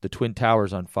shows the Twin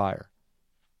Towers on fire.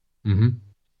 Mm-hmm.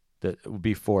 That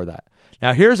before that.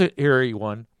 Now here's a eerie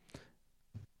one.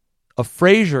 A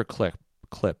Frasier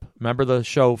clip. Remember the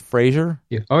show Frasier?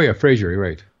 Yeah. Oh yeah, Frasier. You're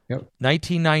right. Yep.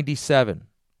 1997.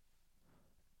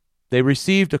 They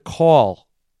received a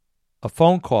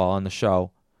phone call on the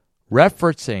show,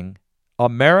 referencing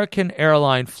American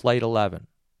Airline Flight 11,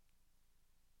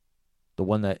 the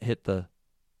one that hit the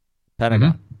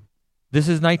Pentagon. Mm-hmm. This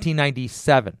is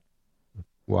 1997.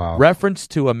 Wow. Reference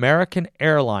to American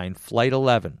Airline Flight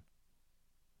 11.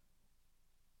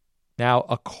 Now,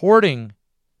 according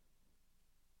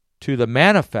to the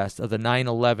manifest of the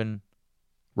 9/11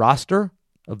 roster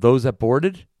of those that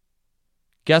boarded,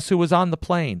 guess who was on the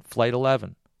plane, Flight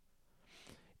 11?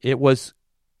 It was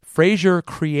Frasier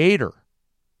creator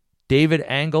David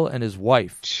Angle and his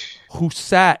wife, who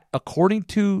sat, according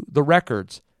to the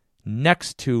records,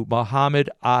 next to Muhammad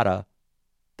Atta,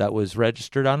 that was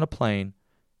registered on the plane,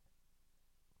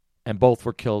 and both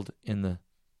were killed in the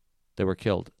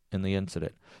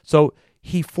incident. So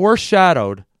he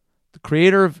foreshadowed, the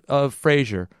creator of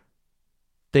Frasier,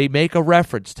 they make a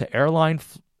reference to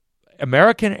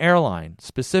American Airline,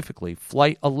 specifically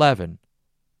Flight 11,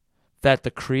 that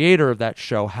the creator of that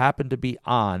show happened to be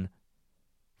on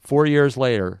 4 years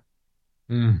later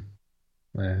and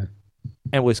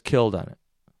was killed on it.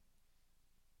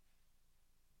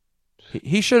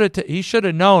 He should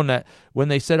have known that when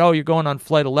they said, "Oh, you're going on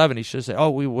Flight 11," he should have said, "Oh,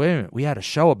 wait a minute, we had a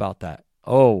show about that.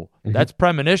 Oh, that's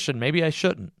premonition. Maybe I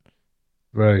shouldn't."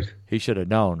 Right. He should have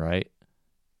known, right?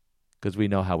 Because we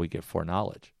know how we get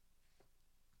foreknowledge.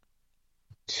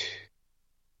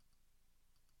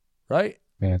 Right?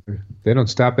 Man, they don't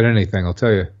stop at anything, I'll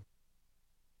tell you.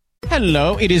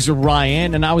 Hello, it is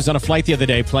Ryan, and I was on a flight the other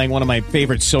day playing one of my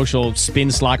favorite social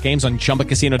spin slot games on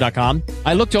ChumbaCasino.com.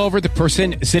 I looked over at the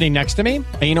person sitting next to me,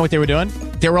 and you know what they were doing?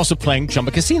 They were also playing Chumba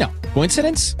Casino.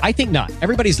 Coincidence? I think not.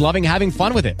 Everybody's loving having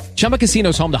fun with it. Chumba Casino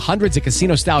is home to hundreds of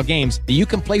casino-style games that you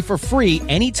can play for free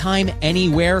anytime,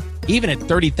 anywhere, even at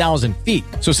 30,000 feet.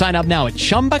 So sign up now at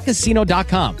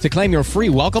ChumbaCasino.com to claim your free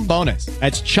welcome bonus.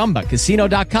 That's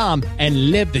ChumbaCasino.com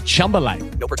and live the Chumba life.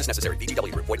 No purchase necessary.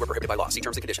 VGW. Void where prohibited by law. See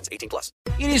terms and conditions. 18+.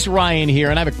 It is Ryan here,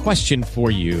 and I have a question for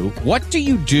you. What do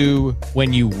you do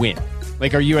when you win?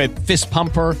 Like, are you a fist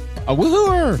pumper? A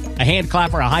woohooer, a hand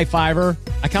clapper, a high fiver.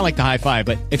 I kind of like the high five,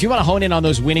 but if you want to hone in on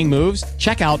those winning moves,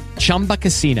 check out Chumba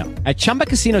Casino. At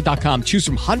ChumbaCasino.com, choose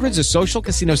from hundreds of social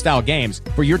casino style games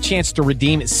for your chance to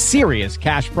redeem serious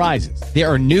cash prizes. There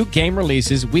are new game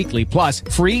releases weekly, plus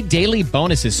free daily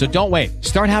bonuses. So don't wait.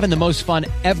 Start having the most fun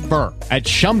ever at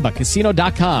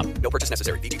ChumbaCasino.com. No purchase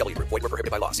necessary. VGW Group. Void where prohibited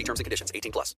by law. See terms and conditions.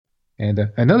 18+.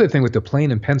 And another thing with the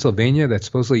plane in Pennsylvania that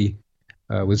supposedly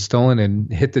was stolen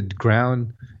and hit the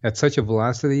ground at such a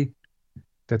velocity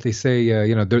that they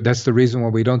say, that's the reason why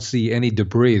we don't see any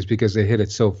debris is because they hit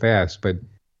it so fast. But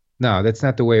no, that's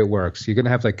not the way it works. You're going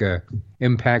to have like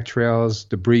impact trails,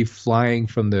 debris flying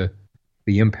from the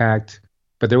impact.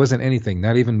 But there wasn't anything,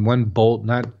 not even one bolt,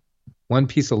 not one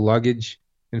piece of luggage.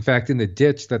 In fact, in the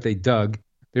ditch that they dug,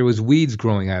 there was weeds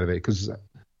growing out of it because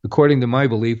according to my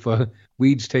belief,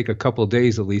 weeds take a couple of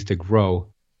days at least to grow.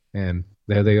 And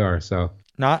there they are. So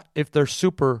not if they're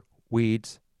super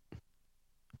weeds.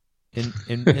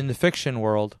 In the fiction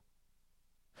world.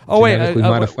 Oh wait,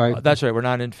 that's right. We're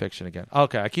not in fiction again.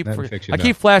 Okay, I keep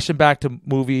flashing back to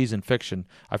movies and fiction.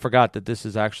 I forgot that this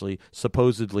is actually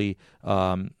supposedly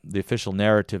the official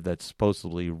narrative that's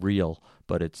supposedly real,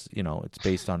 but it's it's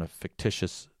based on a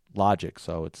fictitious logic,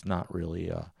 so it's not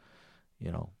really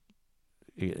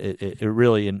it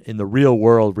really in the real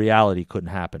world reality couldn't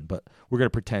happen, but we're going to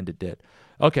pretend it did.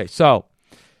 Okay, so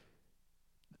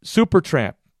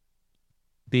Supertramp.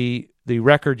 The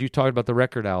record, you talked about the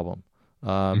record album.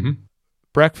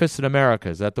 Breakfast in America,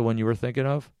 is that the one you were thinking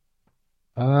of?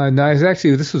 No, it's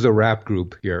actually, this was a rap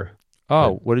group here.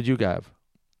 Oh, what did you have?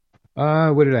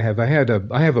 What did I have?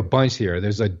 I have a bunch here.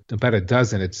 There's about a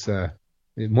dozen. It's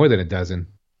more than a dozen.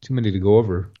 Too many to go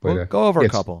over. But, go over a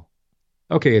couple.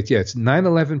 Okay, it's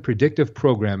 9/11 predictive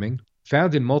programming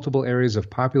found in multiple areas of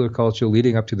popular culture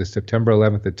leading up to the September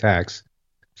 11th attacks.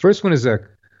 First one is a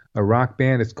rock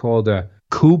band. It's called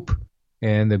Coop,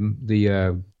 and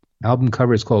the album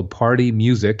cover is called Party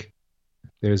Music.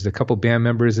 There's a couple band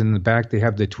members in the back. They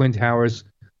have the Twin Towers.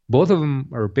 Both of them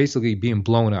are basically being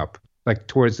blown up, like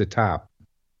towards the top.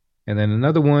 And then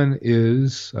another one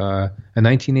is a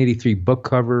 1983 book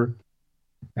cover,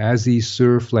 Azzy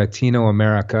Surf Latino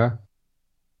America.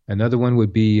 Another one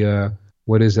would be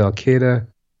What is Al Qaeda?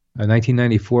 A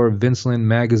 1994 Vince Lynn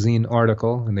magazine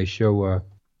article, and they show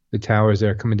the towers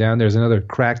there coming down. There's another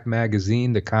Cracked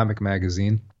magazine, the comic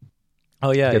magazine.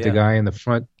 Oh, yeah. Get the guy in the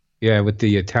front. Yeah, with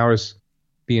the towers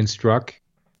being struck.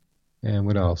 And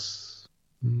what else?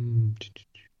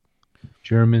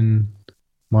 German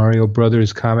Mario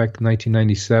Brothers comic,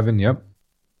 1997. Yep,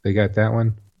 they got that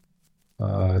one.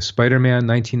 Spider-Man,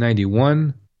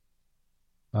 1991.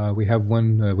 We have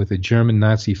one with a German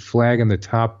Nazi flag on the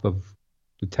top of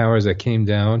the towers that came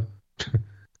down.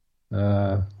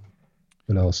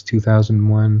 What else?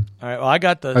 2001. All right. Well, I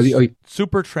got the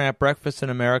Supertramp Breakfast in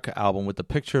America album with the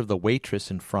picture of the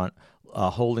waitress in front,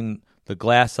 holding the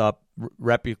glass up,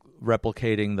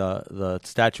 replicating the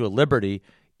Statue of Liberty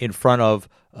in front of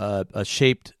a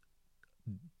shaped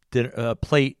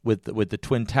plate with the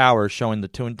Twin Towers, showing the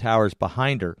Twin Towers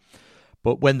behind her.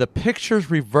 But when the picture's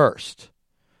reversed,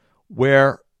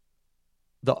 where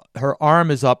her arm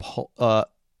is up,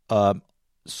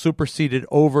 superseded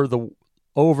over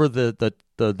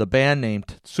the band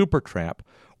named Supertramp,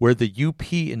 where the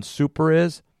UP in Super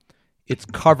is, it's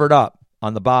covered up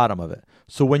on the bottom of it.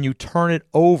 So when you turn it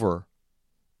over,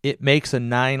 it makes a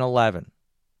 9/11.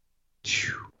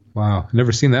 Wow,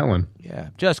 never seen that one. Yeah,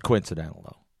 just coincidental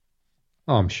though.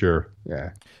 Oh, I'm sure.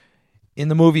 Yeah. In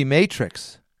the movie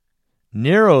Matrix,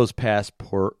 Nero's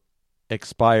passport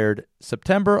expired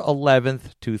September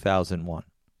 11th, 2001.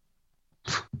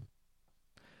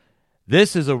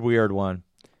 This is a weird one.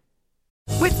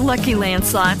 With Lucky Land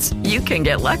Slots, you can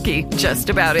get lucky just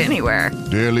about anywhere.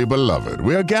 Dearly beloved,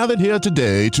 we are gathered here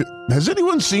today to... Has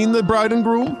anyone seen the bride and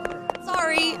groom?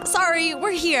 Sorry,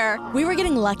 we're here. We were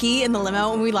getting lucky in the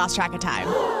limo and we lost track of time.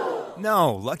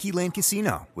 No, Lucky Land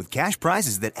Casino, with cash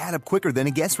prizes that add up quicker than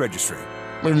a guest registry.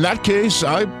 In that case,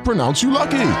 I pronounce you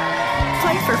lucky.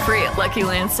 Play for free at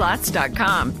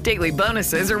LuckyLandSlots.com. Daily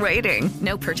bonuses are waiting.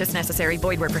 No purchase necessary.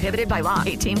 Void where prohibited by law.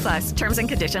 18+. Terms and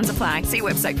conditions apply. See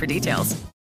website for details.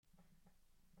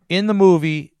 In the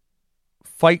movie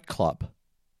Fight Club,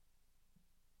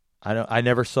 I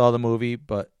never saw the movie,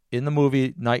 but in the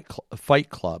movie Fight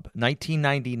Club,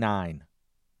 1999,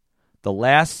 the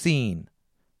last scene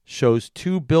shows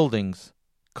two buildings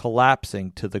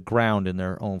collapsing to the ground in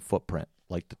their own footprint,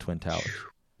 like the Twin Towers.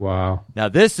 Wow. Now,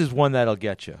 this is one that'll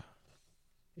get you.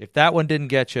 If that one didn't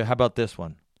get you, how about this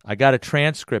one? I got a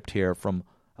transcript here from,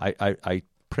 I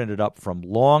printed up from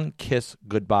Long Kiss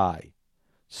Goodbye,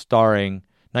 starring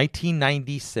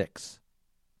 1996.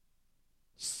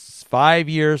 5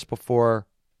 years before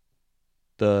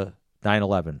the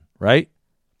 9/11, right?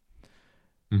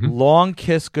 Long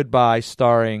Kiss Goodbye,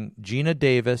 starring Gina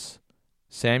Davis,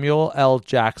 Samuel L.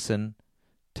 Jackson,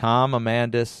 Tom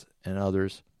Amandas, and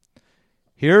others.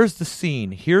 Here's the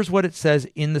scene. Here's what it says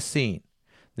in the scene.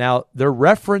 Now, they're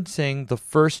referencing the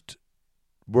first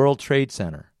World Trade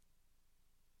Center.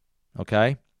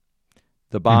 Okay?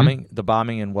 The bombing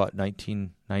in what,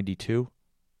 1992?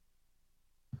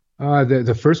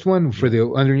 The first one for the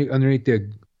underneath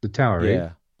the tower, right? Yeah.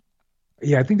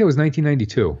 Yeah, I think that was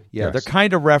 1992. Yeah, yes. They're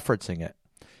kind of referencing it.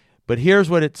 But here's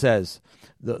what it says.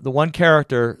 The one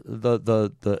character,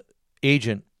 the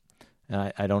agent,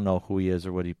 and I don't know who he is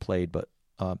or what he played, but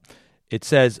it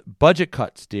says, budget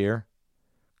cuts, dear.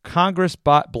 Congress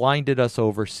blinded us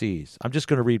overseas. I'm just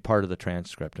going to read part of the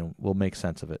transcript and we'll make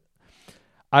sense of it.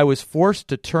 I was forced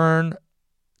to turn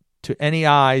to any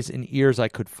eyes and ears I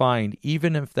could find,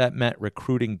 even if that meant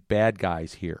recruiting bad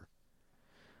guys here.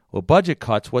 Well, budget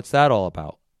cuts, what's that all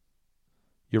about?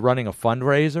 You're running a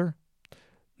fundraiser?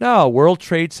 No, World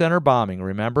Trade Center bombing,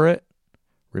 remember it?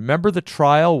 Remember the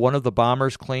trial? One of the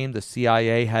bombers claimed the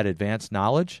CIA had advanced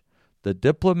knowledge? The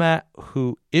diplomat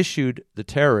who issued the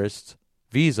terrorists'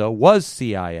 visa was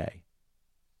CIA.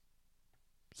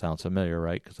 Sounds familiar,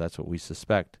 right? Because that's what we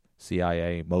suspect.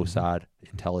 CIA, Mossad,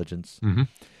 intelligence. Yep.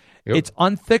 It's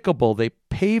unthinkable. They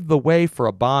paved the way for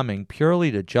a bombing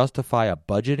purely to justify a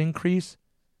budget increase?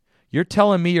 You're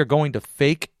telling me you're going to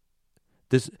fake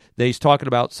this? He's talking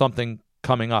about something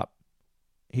coming up.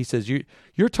 He says,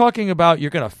 you're talking about you're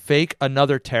going to fake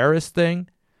another terrorist thing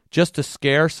just to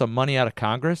scare some money out of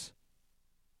Congress?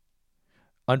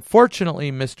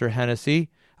 Unfortunately, Mr. Hennessy,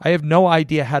 I have no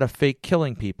idea how to fake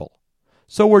killing people.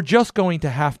 So we're just going to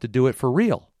have to do it for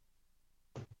real.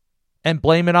 And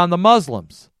blame it on the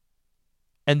Muslims.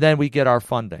 And then we get our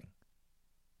funding.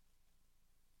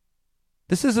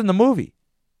 This isn't the movie.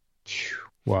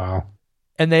 Wow.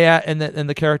 And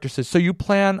the character says, so you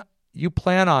plan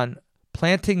on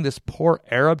planting this poor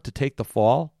Arab to take the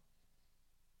fall?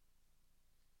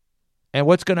 And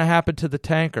what's going to happen to the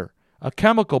tanker? A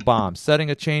chemical bomb setting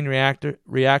a chain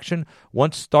reaction.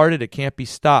 Once started, it can't be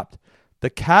stopped. The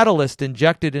catalyst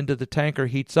injected into the tanker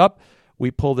heats up.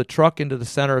 We pull the truck into the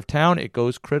center of town. It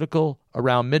goes critical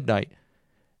around midnight.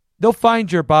 They'll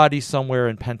find your body somewhere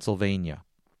in Pennsylvania.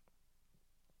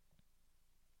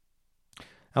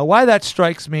 Now, why that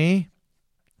strikes me,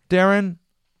 Darren,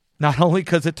 not only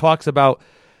because it talks about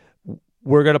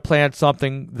we're going to plan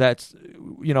something that's,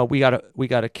 we got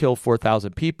to kill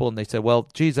 4,000 people, and they say, well,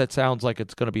 geez, that sounds like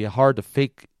it's going to be hard to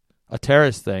fake a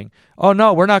terrorist thing. Oh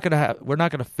no, we're not going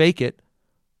to fake it.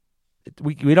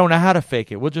 We don't know how to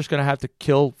fake it. We're just going to have to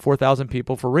kill 4,000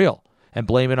 people for real and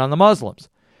blame it on the Muslims.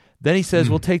 Then he says,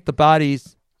 we'll take the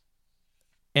bodies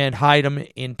and hide them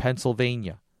in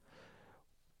Pennsylvania.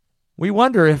 We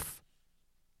wonder if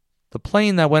the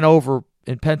plane that went over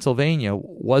in Pennsylvania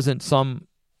wasn't some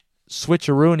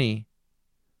switcheroony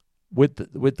with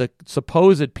the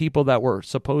supposed people that were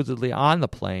supposedly on the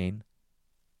plane,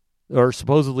 or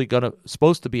supposed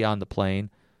to be on the plane,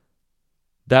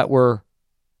 that were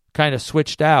kind of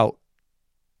switched out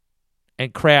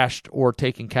and crashed or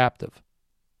taken captive.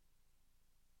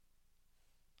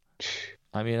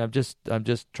 I mean, I'm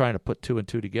just trying to put two and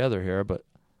two together here, but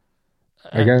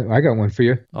I got one for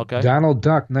you. Okay. Donald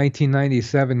Duck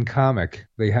 1997 comic.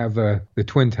 They have the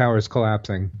Twin Towers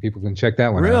collapsing. People can check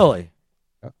that one out. Really?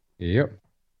 Yep.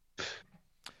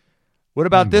 What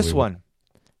about this one?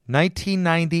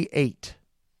 1998.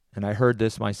 And I heard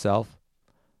this myself.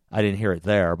 I didn't hear it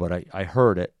there, but I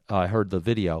heard it. I heard the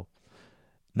video.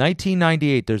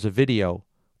 1998, there's a video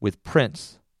with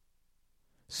Prince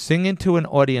singing to an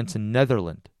audience in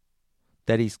Netherlands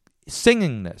that he's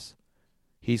singing this.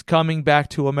 He's coming back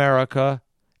to America,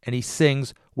 and he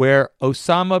sings where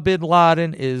Osama bin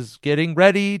Laden is getting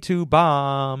ready to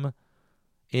bomb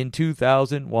in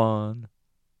 2001.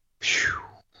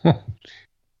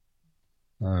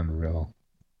 Unreal.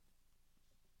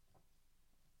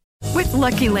 With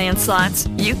Lucky Land Slots,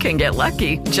 you can get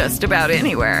lucky just about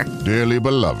anywhere. Dearly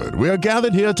beloved, we are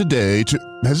gathered here today to...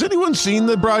 Has anyone seen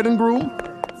the bride and groom?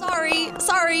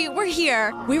 Sorry, we're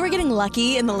here. We were getting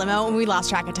lucky in the limo and we lost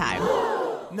track of time.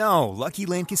 No, Lucky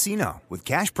Land Casino, with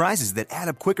cash prizes that add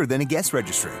up quicker than a guest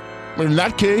registry. In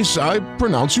that case, I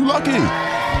pronounce you lucky.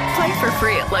 Play for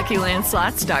free at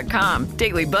LuckyLandSlots.com.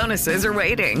 Daily bonuses are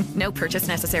waiting. No purchase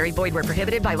necessary. Void where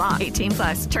prohibited by law.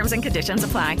 18+. Terms and conditions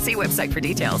apply. See website for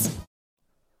details.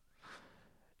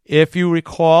 If you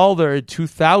recall, there in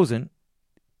 2000,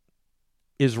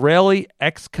 Israeli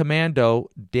ex-commando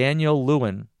Daniel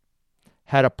Lewin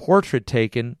had a portrait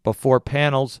taken before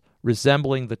panels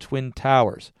resembling the Twin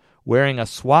Towers, wearing a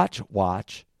Swatch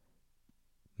watch,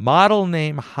 model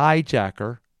name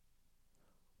Hijacker,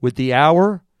 with the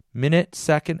hour, minute,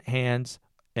 second hands,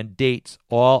 and dates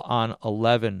all on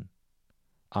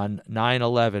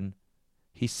 9/11.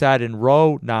 He sat in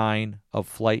row 9 of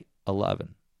Flight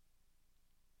 11.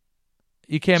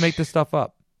 You can't make this stuff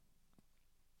up.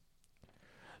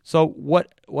 So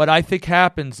what I think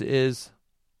happens is,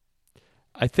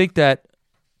 I think that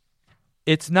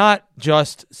it's not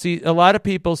just, see, a lot of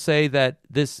people say that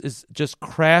this is just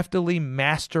craftily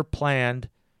master planned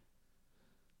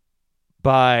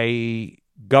by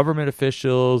government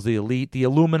officials, the elite, the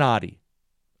Illuminati,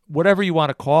 whatever you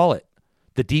want to call it,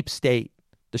 the deep state,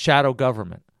 the shadow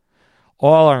government.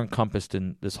 All are encompassed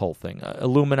in this whole thing.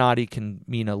 Illuminati can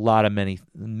mean a lot of many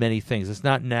things. It's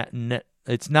not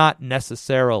it's not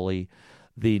necessarily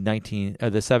the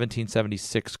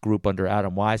 1776 group under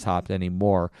Adam Weishaupt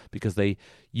anymore, because they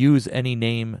use any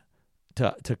name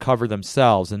to cover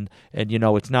themselves, and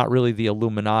it's not really the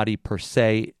Illuminati per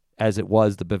se as it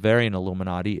was the Bavarian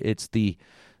Illuminati. It's the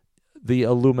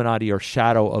Illuminati or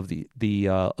shadow of the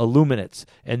Illuminates,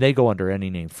 and they go under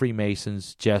any name: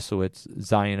 Freemasons, Jesuits,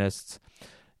 Zionists,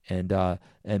 and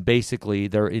basically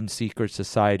they're in secret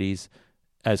societies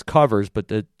as covers,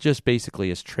 but just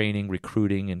basically as training,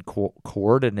 recruiting, and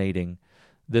coordinating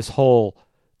this whole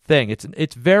thing.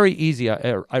 It's very easy.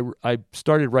 I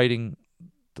started writing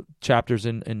chapters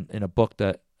in a book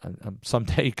that I'm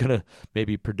someday gonna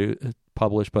maybe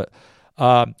publish, but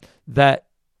that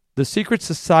the secret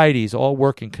societies all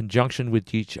work in conjunction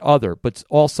with each other, but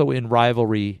also in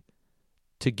rivalry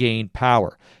to gain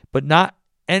power. But not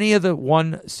any of the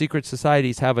one secret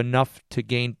societies have enough to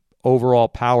gain overall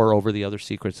power over the other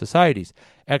secret societies,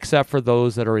 except for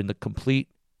those that are in the complete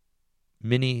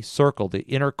mini circle, the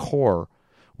inner core,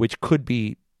 which could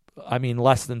be,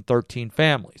 less than 13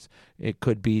 families. It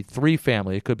could be 3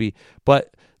 families. It could be,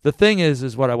 but the thing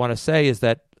is what I want to say is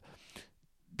that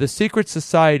the secret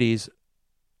societies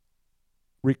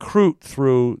recruit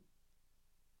through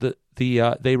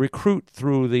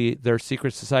their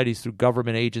secret societies through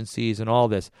government agencies and all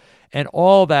this, and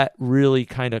all that really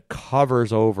kind of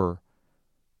covers over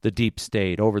the deep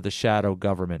state, over the shadow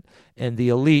government. And the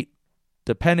elite,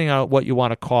 depending on what you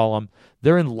want to call them,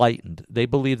 they're enlightened. They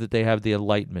believe that they have the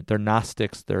enlightenment. They're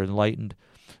Gnostics. They're enlightened.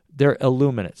 They're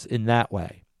Illuminates in that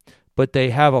way. But they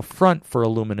have a front for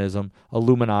Illuminism,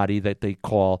 Illuminati that they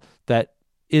call, that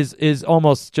is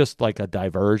almost just like a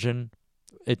diversion.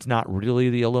 It's not really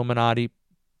the Illuminati,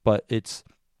 but it's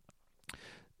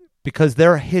because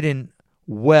they're hidden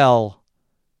well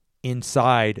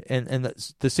inside, and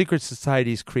the secret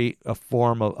societies create a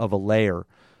form of a layer,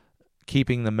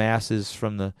 keeping the masses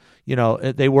from the,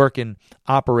 they work in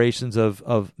operations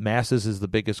of masses is the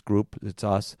biggest group, it's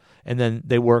us, and then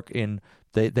they work in,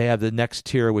 they have the next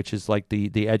tier, which is like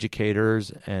the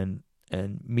educators and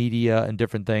media and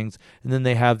different things, and then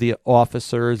they have the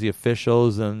officers, the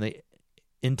officials, and the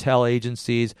intel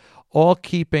agencies, all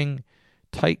keeping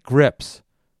tight grips,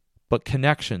 but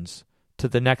connections to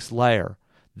the next layer,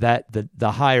 that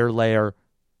the higher layer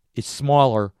is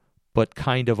smaller, but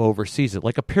kind of oversees it,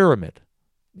 like a pyramid.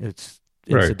 It's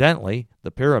incidentally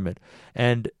the pyramid.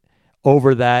 And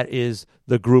over that is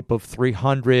the group of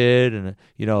 300 and,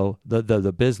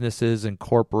 the businesses and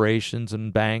corporations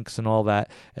and banks and all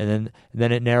that. And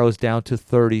then it narrows down to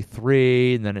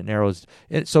 33, and then it narrows.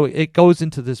 So it goes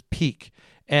into this peak.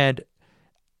 And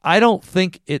I don't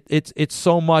think it's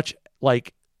so much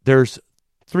like there's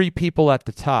 3 people at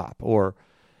the top, or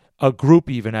a group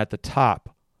even at the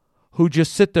top, who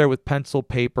just sit there with pencil,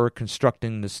 paper,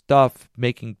 constructing the stuff,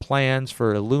 making plans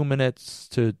for Illuminates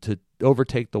to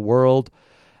overtake the world.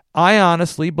 I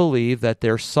honestly believe that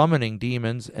they're summoning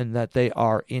demons, and that they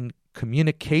are in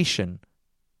communication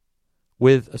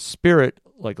with a spirit,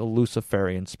 like a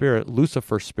Luciferian spirit,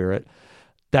 Lucifer spirit,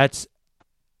 that's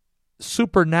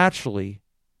supernaturally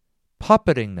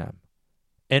puppeting them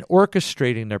and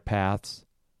orchestrating their paths,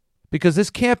 because this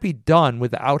can't be done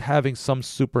without having some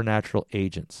supernatural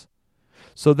agents.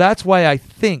 So that's why I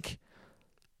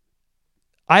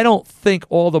don't think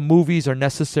all the movies are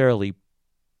necessarily,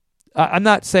 I'm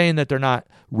not saying that they're not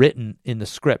written in the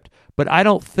script, but I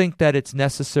don't think that it's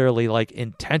necessarily like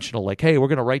intentional, like, hey, we're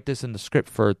going to write this in the script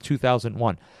for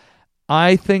 2001.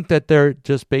 I think that they're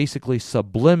just basically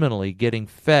subliminally getting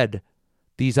fed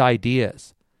these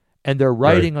ideas, and they're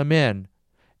writing them in,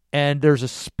 and there's a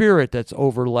spirit that's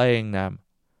overlaying them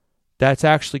that's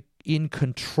actually in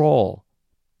control.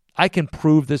 I can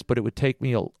prove this, but it would take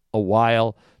me a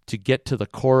while to get to the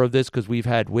core of this, because we've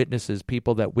had witnesses,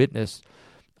 people that witness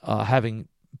having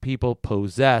people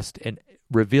possessed and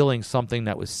revealing something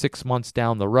that was 6 months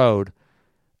down the road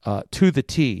to the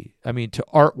T. I mean, to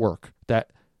artwork that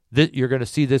you're going to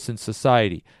see this in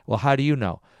society. Well, how do you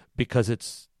know?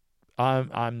 Because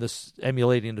I'm this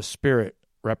emulating the spirit,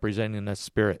 representing the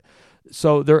spirit.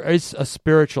 So there is a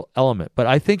spiritual element, but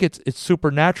I think it's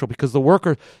supernatural because the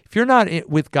worker, if you're not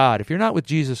with God, if you're not with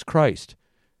Jesus Christ,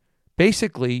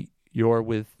 basically you're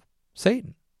with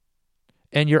Satan,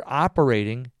 and you're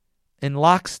operating in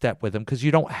lockstep with him because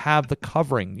you don't have the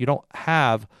covering, you don't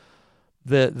have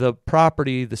the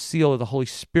property, the seal of the Holy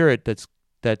Spirit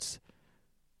that's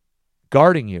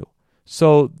guarding you.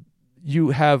 So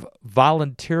you have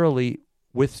voluntarily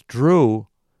withdrew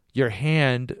your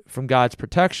hand from God's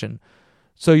protection.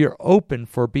 So you're open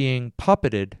for being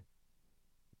puppeted,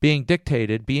 being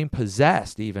dictated, being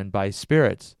possessed even by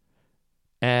spirits.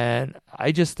 And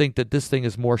I just think that this thing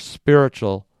is more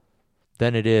spiritual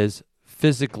than it is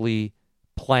physically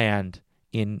planned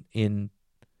in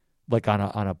like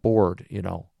on a board, you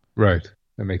know. Right.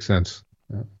 That makes sense.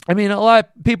 Yeah. I mean, a lot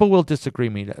of people will disagree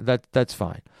with me. That's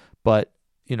fine. But,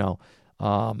 you know,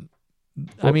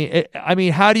 I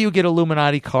mean, how do you get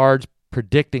Illuminati cards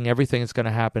predicting everything that's going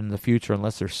to happen in the future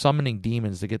unless they're summoning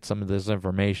demons to get some of this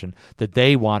information that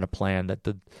they want to plan, that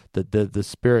the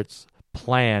spirits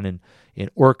plan and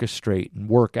orchestrate and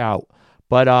work out?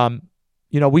 But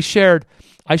you know,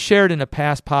 I shared in a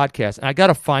past podcast, and I got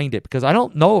to find it because I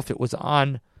don't know if it was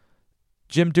on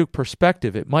Jim Duke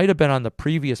Perspective. It might have been on the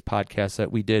previous podcast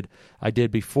that I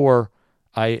did before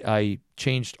I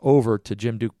changed over to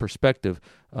Jim Duke Perspective,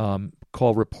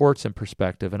 called Reports in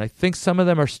Perspective, and I think some of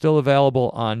them are still available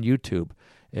on YouTube.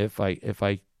 If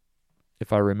I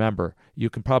remember, you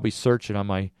can probably search it on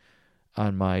my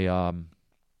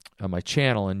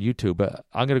channel on YouTube. But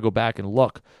I'm going to go back and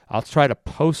look. I'll try to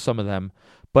post some of them.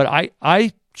 But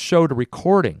I showed a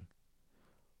recording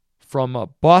from a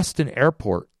Boston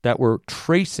airport that were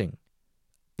tracing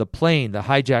the plane, the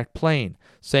hijacked plane,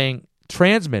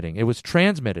 transmitting. It was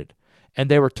transmitted. And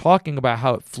they were talking about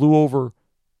how it flew over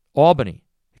Albany.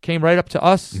 It came right up to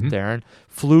us, Darren.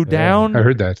 Flew down. I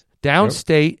heard that.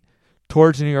 Downstate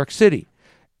towards New York City.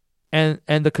 And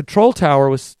the control tower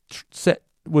was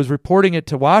reporting it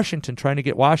to Washington, trying to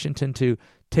get Washington to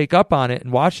take up on it.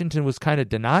 And Washington was kind of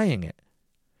denying it,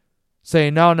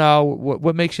 saying, no,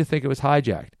 what makes you think it was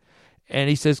hijacked? And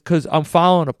he says, because I'm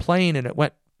following a plane and it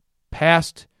went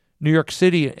past New York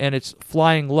City and it's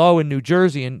flying low in New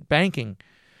Jersey and banking.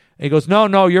 And he goes,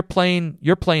 no, your plane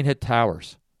hit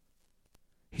towers.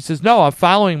 He says, no, I'm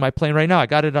following my plane right now. I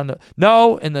got it on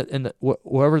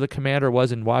whoever the commander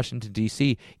was in Washington,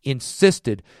 D.C.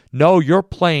 insisted, no, your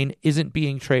plane isn't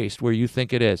being traced where you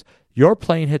think it is. Your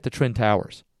plane hit the Twin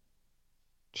Towers.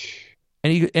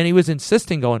 And he was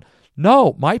insisting, going,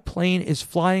 no, my plane is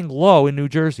flying low in New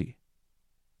Jersey.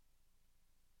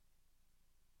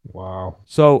 Wow.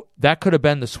 So that could have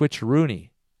been the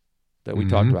switcheroony that we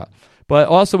talked about. But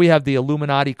also we have the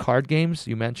Illuminati card games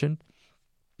you mentioned.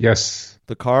 Yes.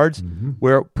 The cards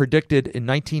were predicted in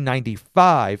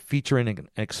 1995, featuring an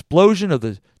explosion of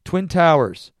the Twin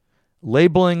Towers,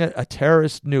 labeling it a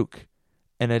terrorist nuke,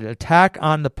 and an attack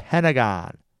on the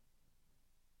Pentagon.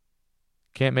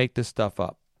 Can't make this stuff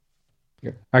up.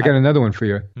 Yeah. I got another one for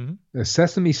you. The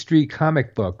Sesame Street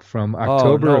comic book from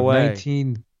October of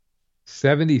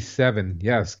 1977.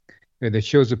 Yes. And it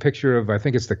shows a picture of, I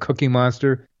think it's the Cookie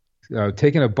Monster,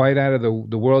 taking a bite out of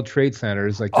the World Trade Center.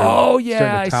 It's like starting to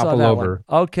topple I saw that over.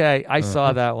 One. Okay, I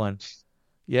saw that one.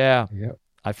 Yeah. Yep.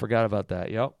 I forgot about that.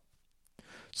 Yep.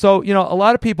 So, you know, a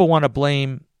lot of people want to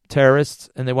blame terrorists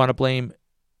and they want to blame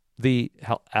the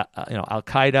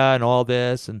Al-Qaeda and all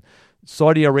this, and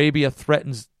Saudi Arabia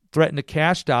threatened the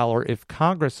cash dollar if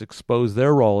Congress exposed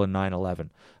their role in 9/11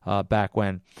 back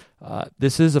when.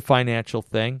 This is a financial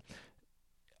thing,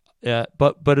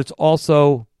 but it's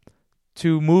also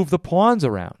to move the pawns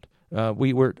around.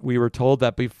 We were told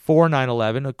that before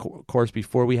 9/11, of course,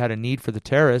 before we had a need for the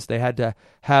terrorists, they had to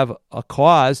have a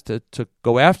cause to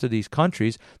go after these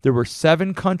countries. There were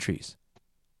 7 countries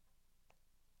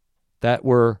that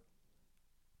were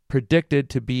predicted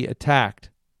to be attacked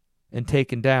and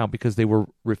taken down because they were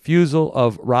refusal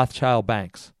of Rothschild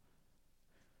banks.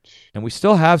 And we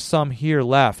still have some here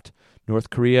left. North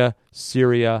Korea,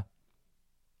 Syria,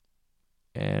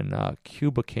 and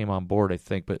Cuba came on board, I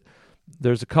think, but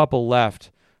there's a couple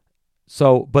left.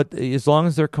 So, but as long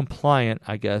as they're compliant,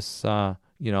 I guess, the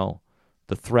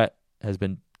threat has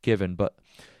been given. But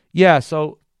yeah,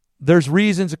 so there's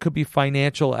reasons it could be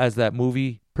financial, as that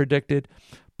movie predicted,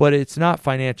 but it's not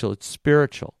financial, it's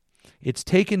spiritual. It's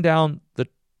taken down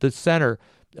the center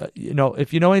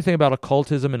if you know anything about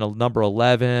occultism and a number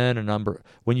 11,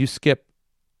 when you skip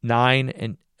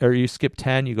 9 or you skip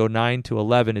 10, you go 9 to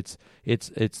 11. It's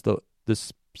the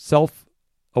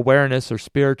self-awareness or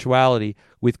spirituality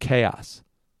with chaos.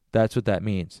 That's what that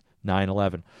means.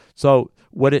 9/11. So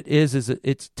what it is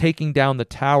it's taking down the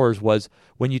towers. Was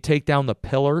when you take down the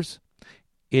pillars,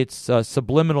 it's a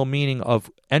subliminal meaning of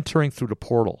entering through the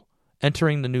portal,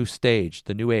 entering the new stage,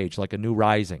 the new age, like a new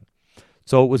rising.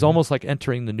 So it was almost like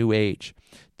entering the new age,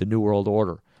 the new world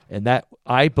order, and that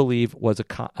I believe was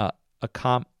a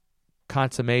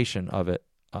consummation of it.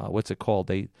 What's it called?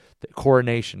 The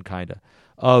coronation kind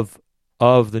of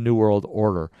the new world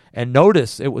order. And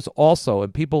notice it was also,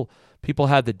 and people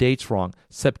had the dates wrong.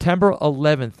 September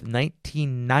 11th,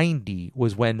 1990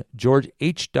 was when George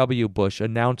H.W. Bush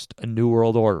announced a new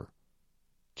world order.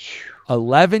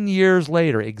 11 years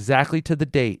later, exactly to the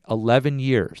date, 11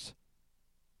 years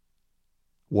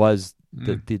was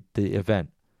the event.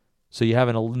 So you have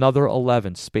another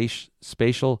 11,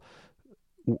 spatial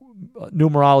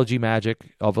numerology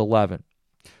magic of 11.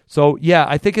 So, yeah,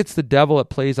 I think it's the devil that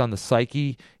plays on the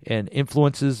psyche and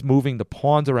influences moving the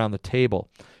pawns around the table.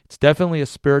 It's definitely a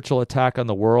spiritual attack on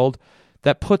the world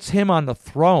that puts him on the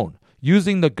throne,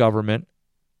 using the government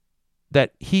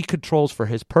that he controls for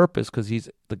his purpose because he's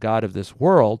the God of this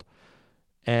world,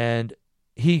 and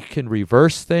he can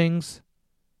reverse things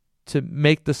to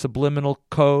make the subliminal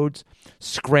codes,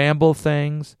 scramble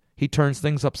things. He turns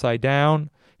things upside down.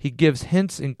 He gives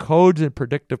hints and codes and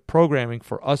predictive programming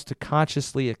for us to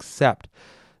consciously accept.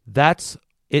 That's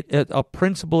a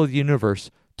principle of the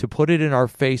universe, to put it in our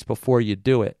face before you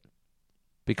do it,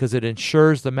 because it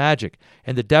ensures the magic.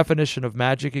 And the definition of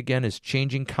magic, again, is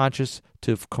changing conscious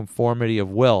to conformity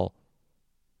of will.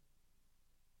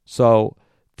 So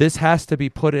this has to be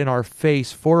put in our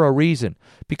face for a reason,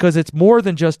 because it's more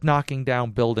than just knocking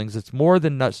down buildings. It's more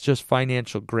than just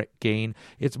financial gain.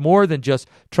 It's more than just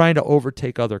trying to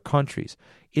overtake other countries.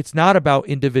 It's not about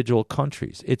individual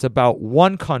countries. It's about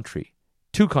one country,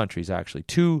 2 countries actually,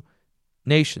 2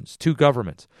 nations, 2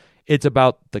 governments. It's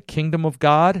about the kingdom of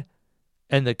God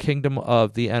and the kingdom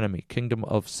of the enemy, kingdom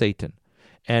of Satan.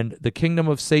 And the kingdom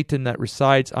of Satan that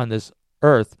resides on this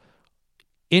earth,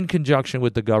 in conjunction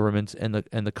with the governments and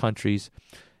the countries,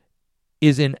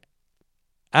 is in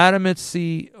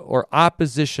adamancy or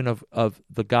opposition of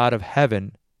the God of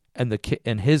heaven and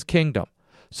his kingdom.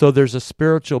 So there's a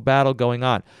spiritual battle going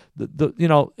on.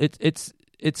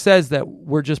 It says that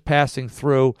we're just passing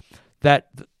through, that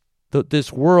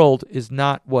this world is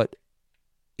not what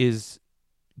is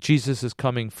Jesus is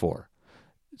coming for.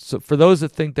 So for those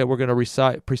that think that we're going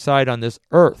to preside on this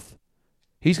earth,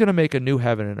 he's going to make a new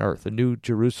heaven and earth, a new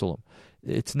Jerusalem.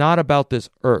 It's not about this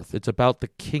earth. It's about the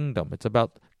kingdom. It's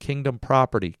about kingdom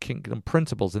property, kingdom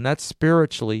principles, and that's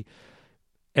spiritually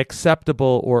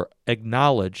acceptable or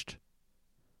acknowledged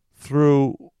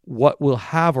through what will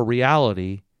have a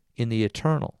reality in the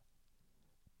eternal.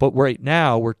 But right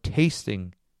now, we're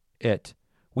tasting it.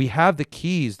 We have the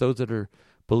keys, those that are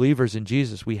believers in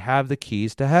Jesus, we have the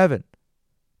keys to heaven.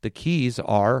 The keys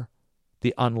are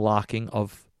the unlocking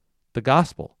of the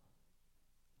gospel.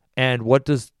 And what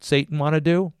does Satan want to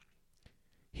do?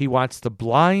 He wants to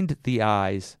blind the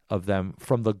eyes of them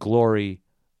from the glory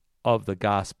of the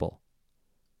gospel,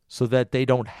 so that they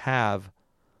don't have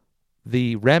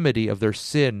the remedy of their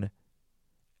sin,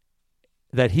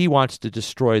 that he wants to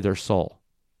destroy their soul.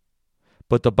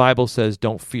 But the Bible says,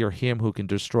 don't fear him who can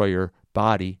destroy your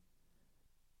body.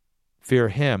 Fear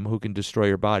him who can destroy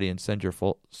your body and send your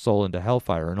soul into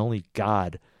hellfire. And only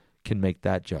God can make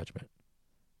that judgment.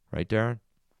 Right, Darren?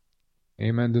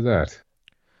 Amen to that.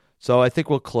 So I think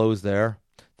we'll close there.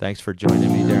 Thanks for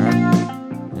joining me,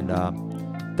 Darren.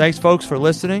 And thanks, folks, for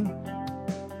listening.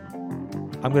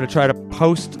 I'm going to try to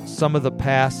post some of the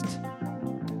past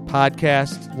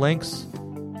podcast links,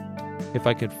 if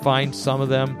I can find some of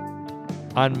them,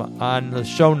 on the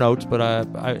show notes, but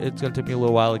it's going to take me a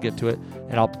little while to get to it.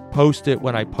 And I'll post it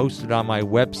when I post it on my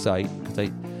website, because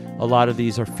a lot of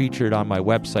these are featured on my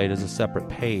website as a separate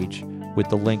page with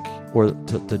the link or to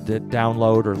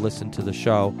download or listen to the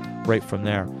show right from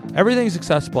there. Everything's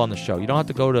accessible on the show. You don't have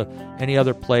to go to any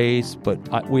other place,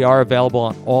 but we are available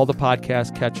on all the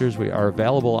podcast catchers. We are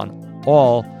available on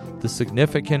all the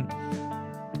significant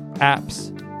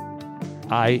apps,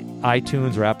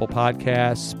 iTunes or Apple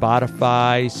Podcasts,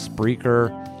 Spotify, Spreaker,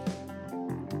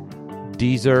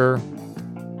 Deezer,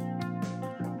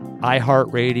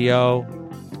 iHeartRadio.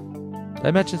 Did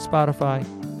I mention Spotify?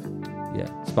 Yeah,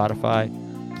 Spotify.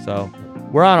 So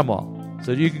we're on them all.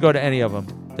 So you can go to any of them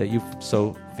that you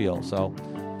so feel. So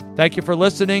thank you for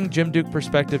listening.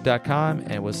 JimDukePerspective.com,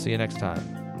 and we'll see you next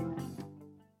time.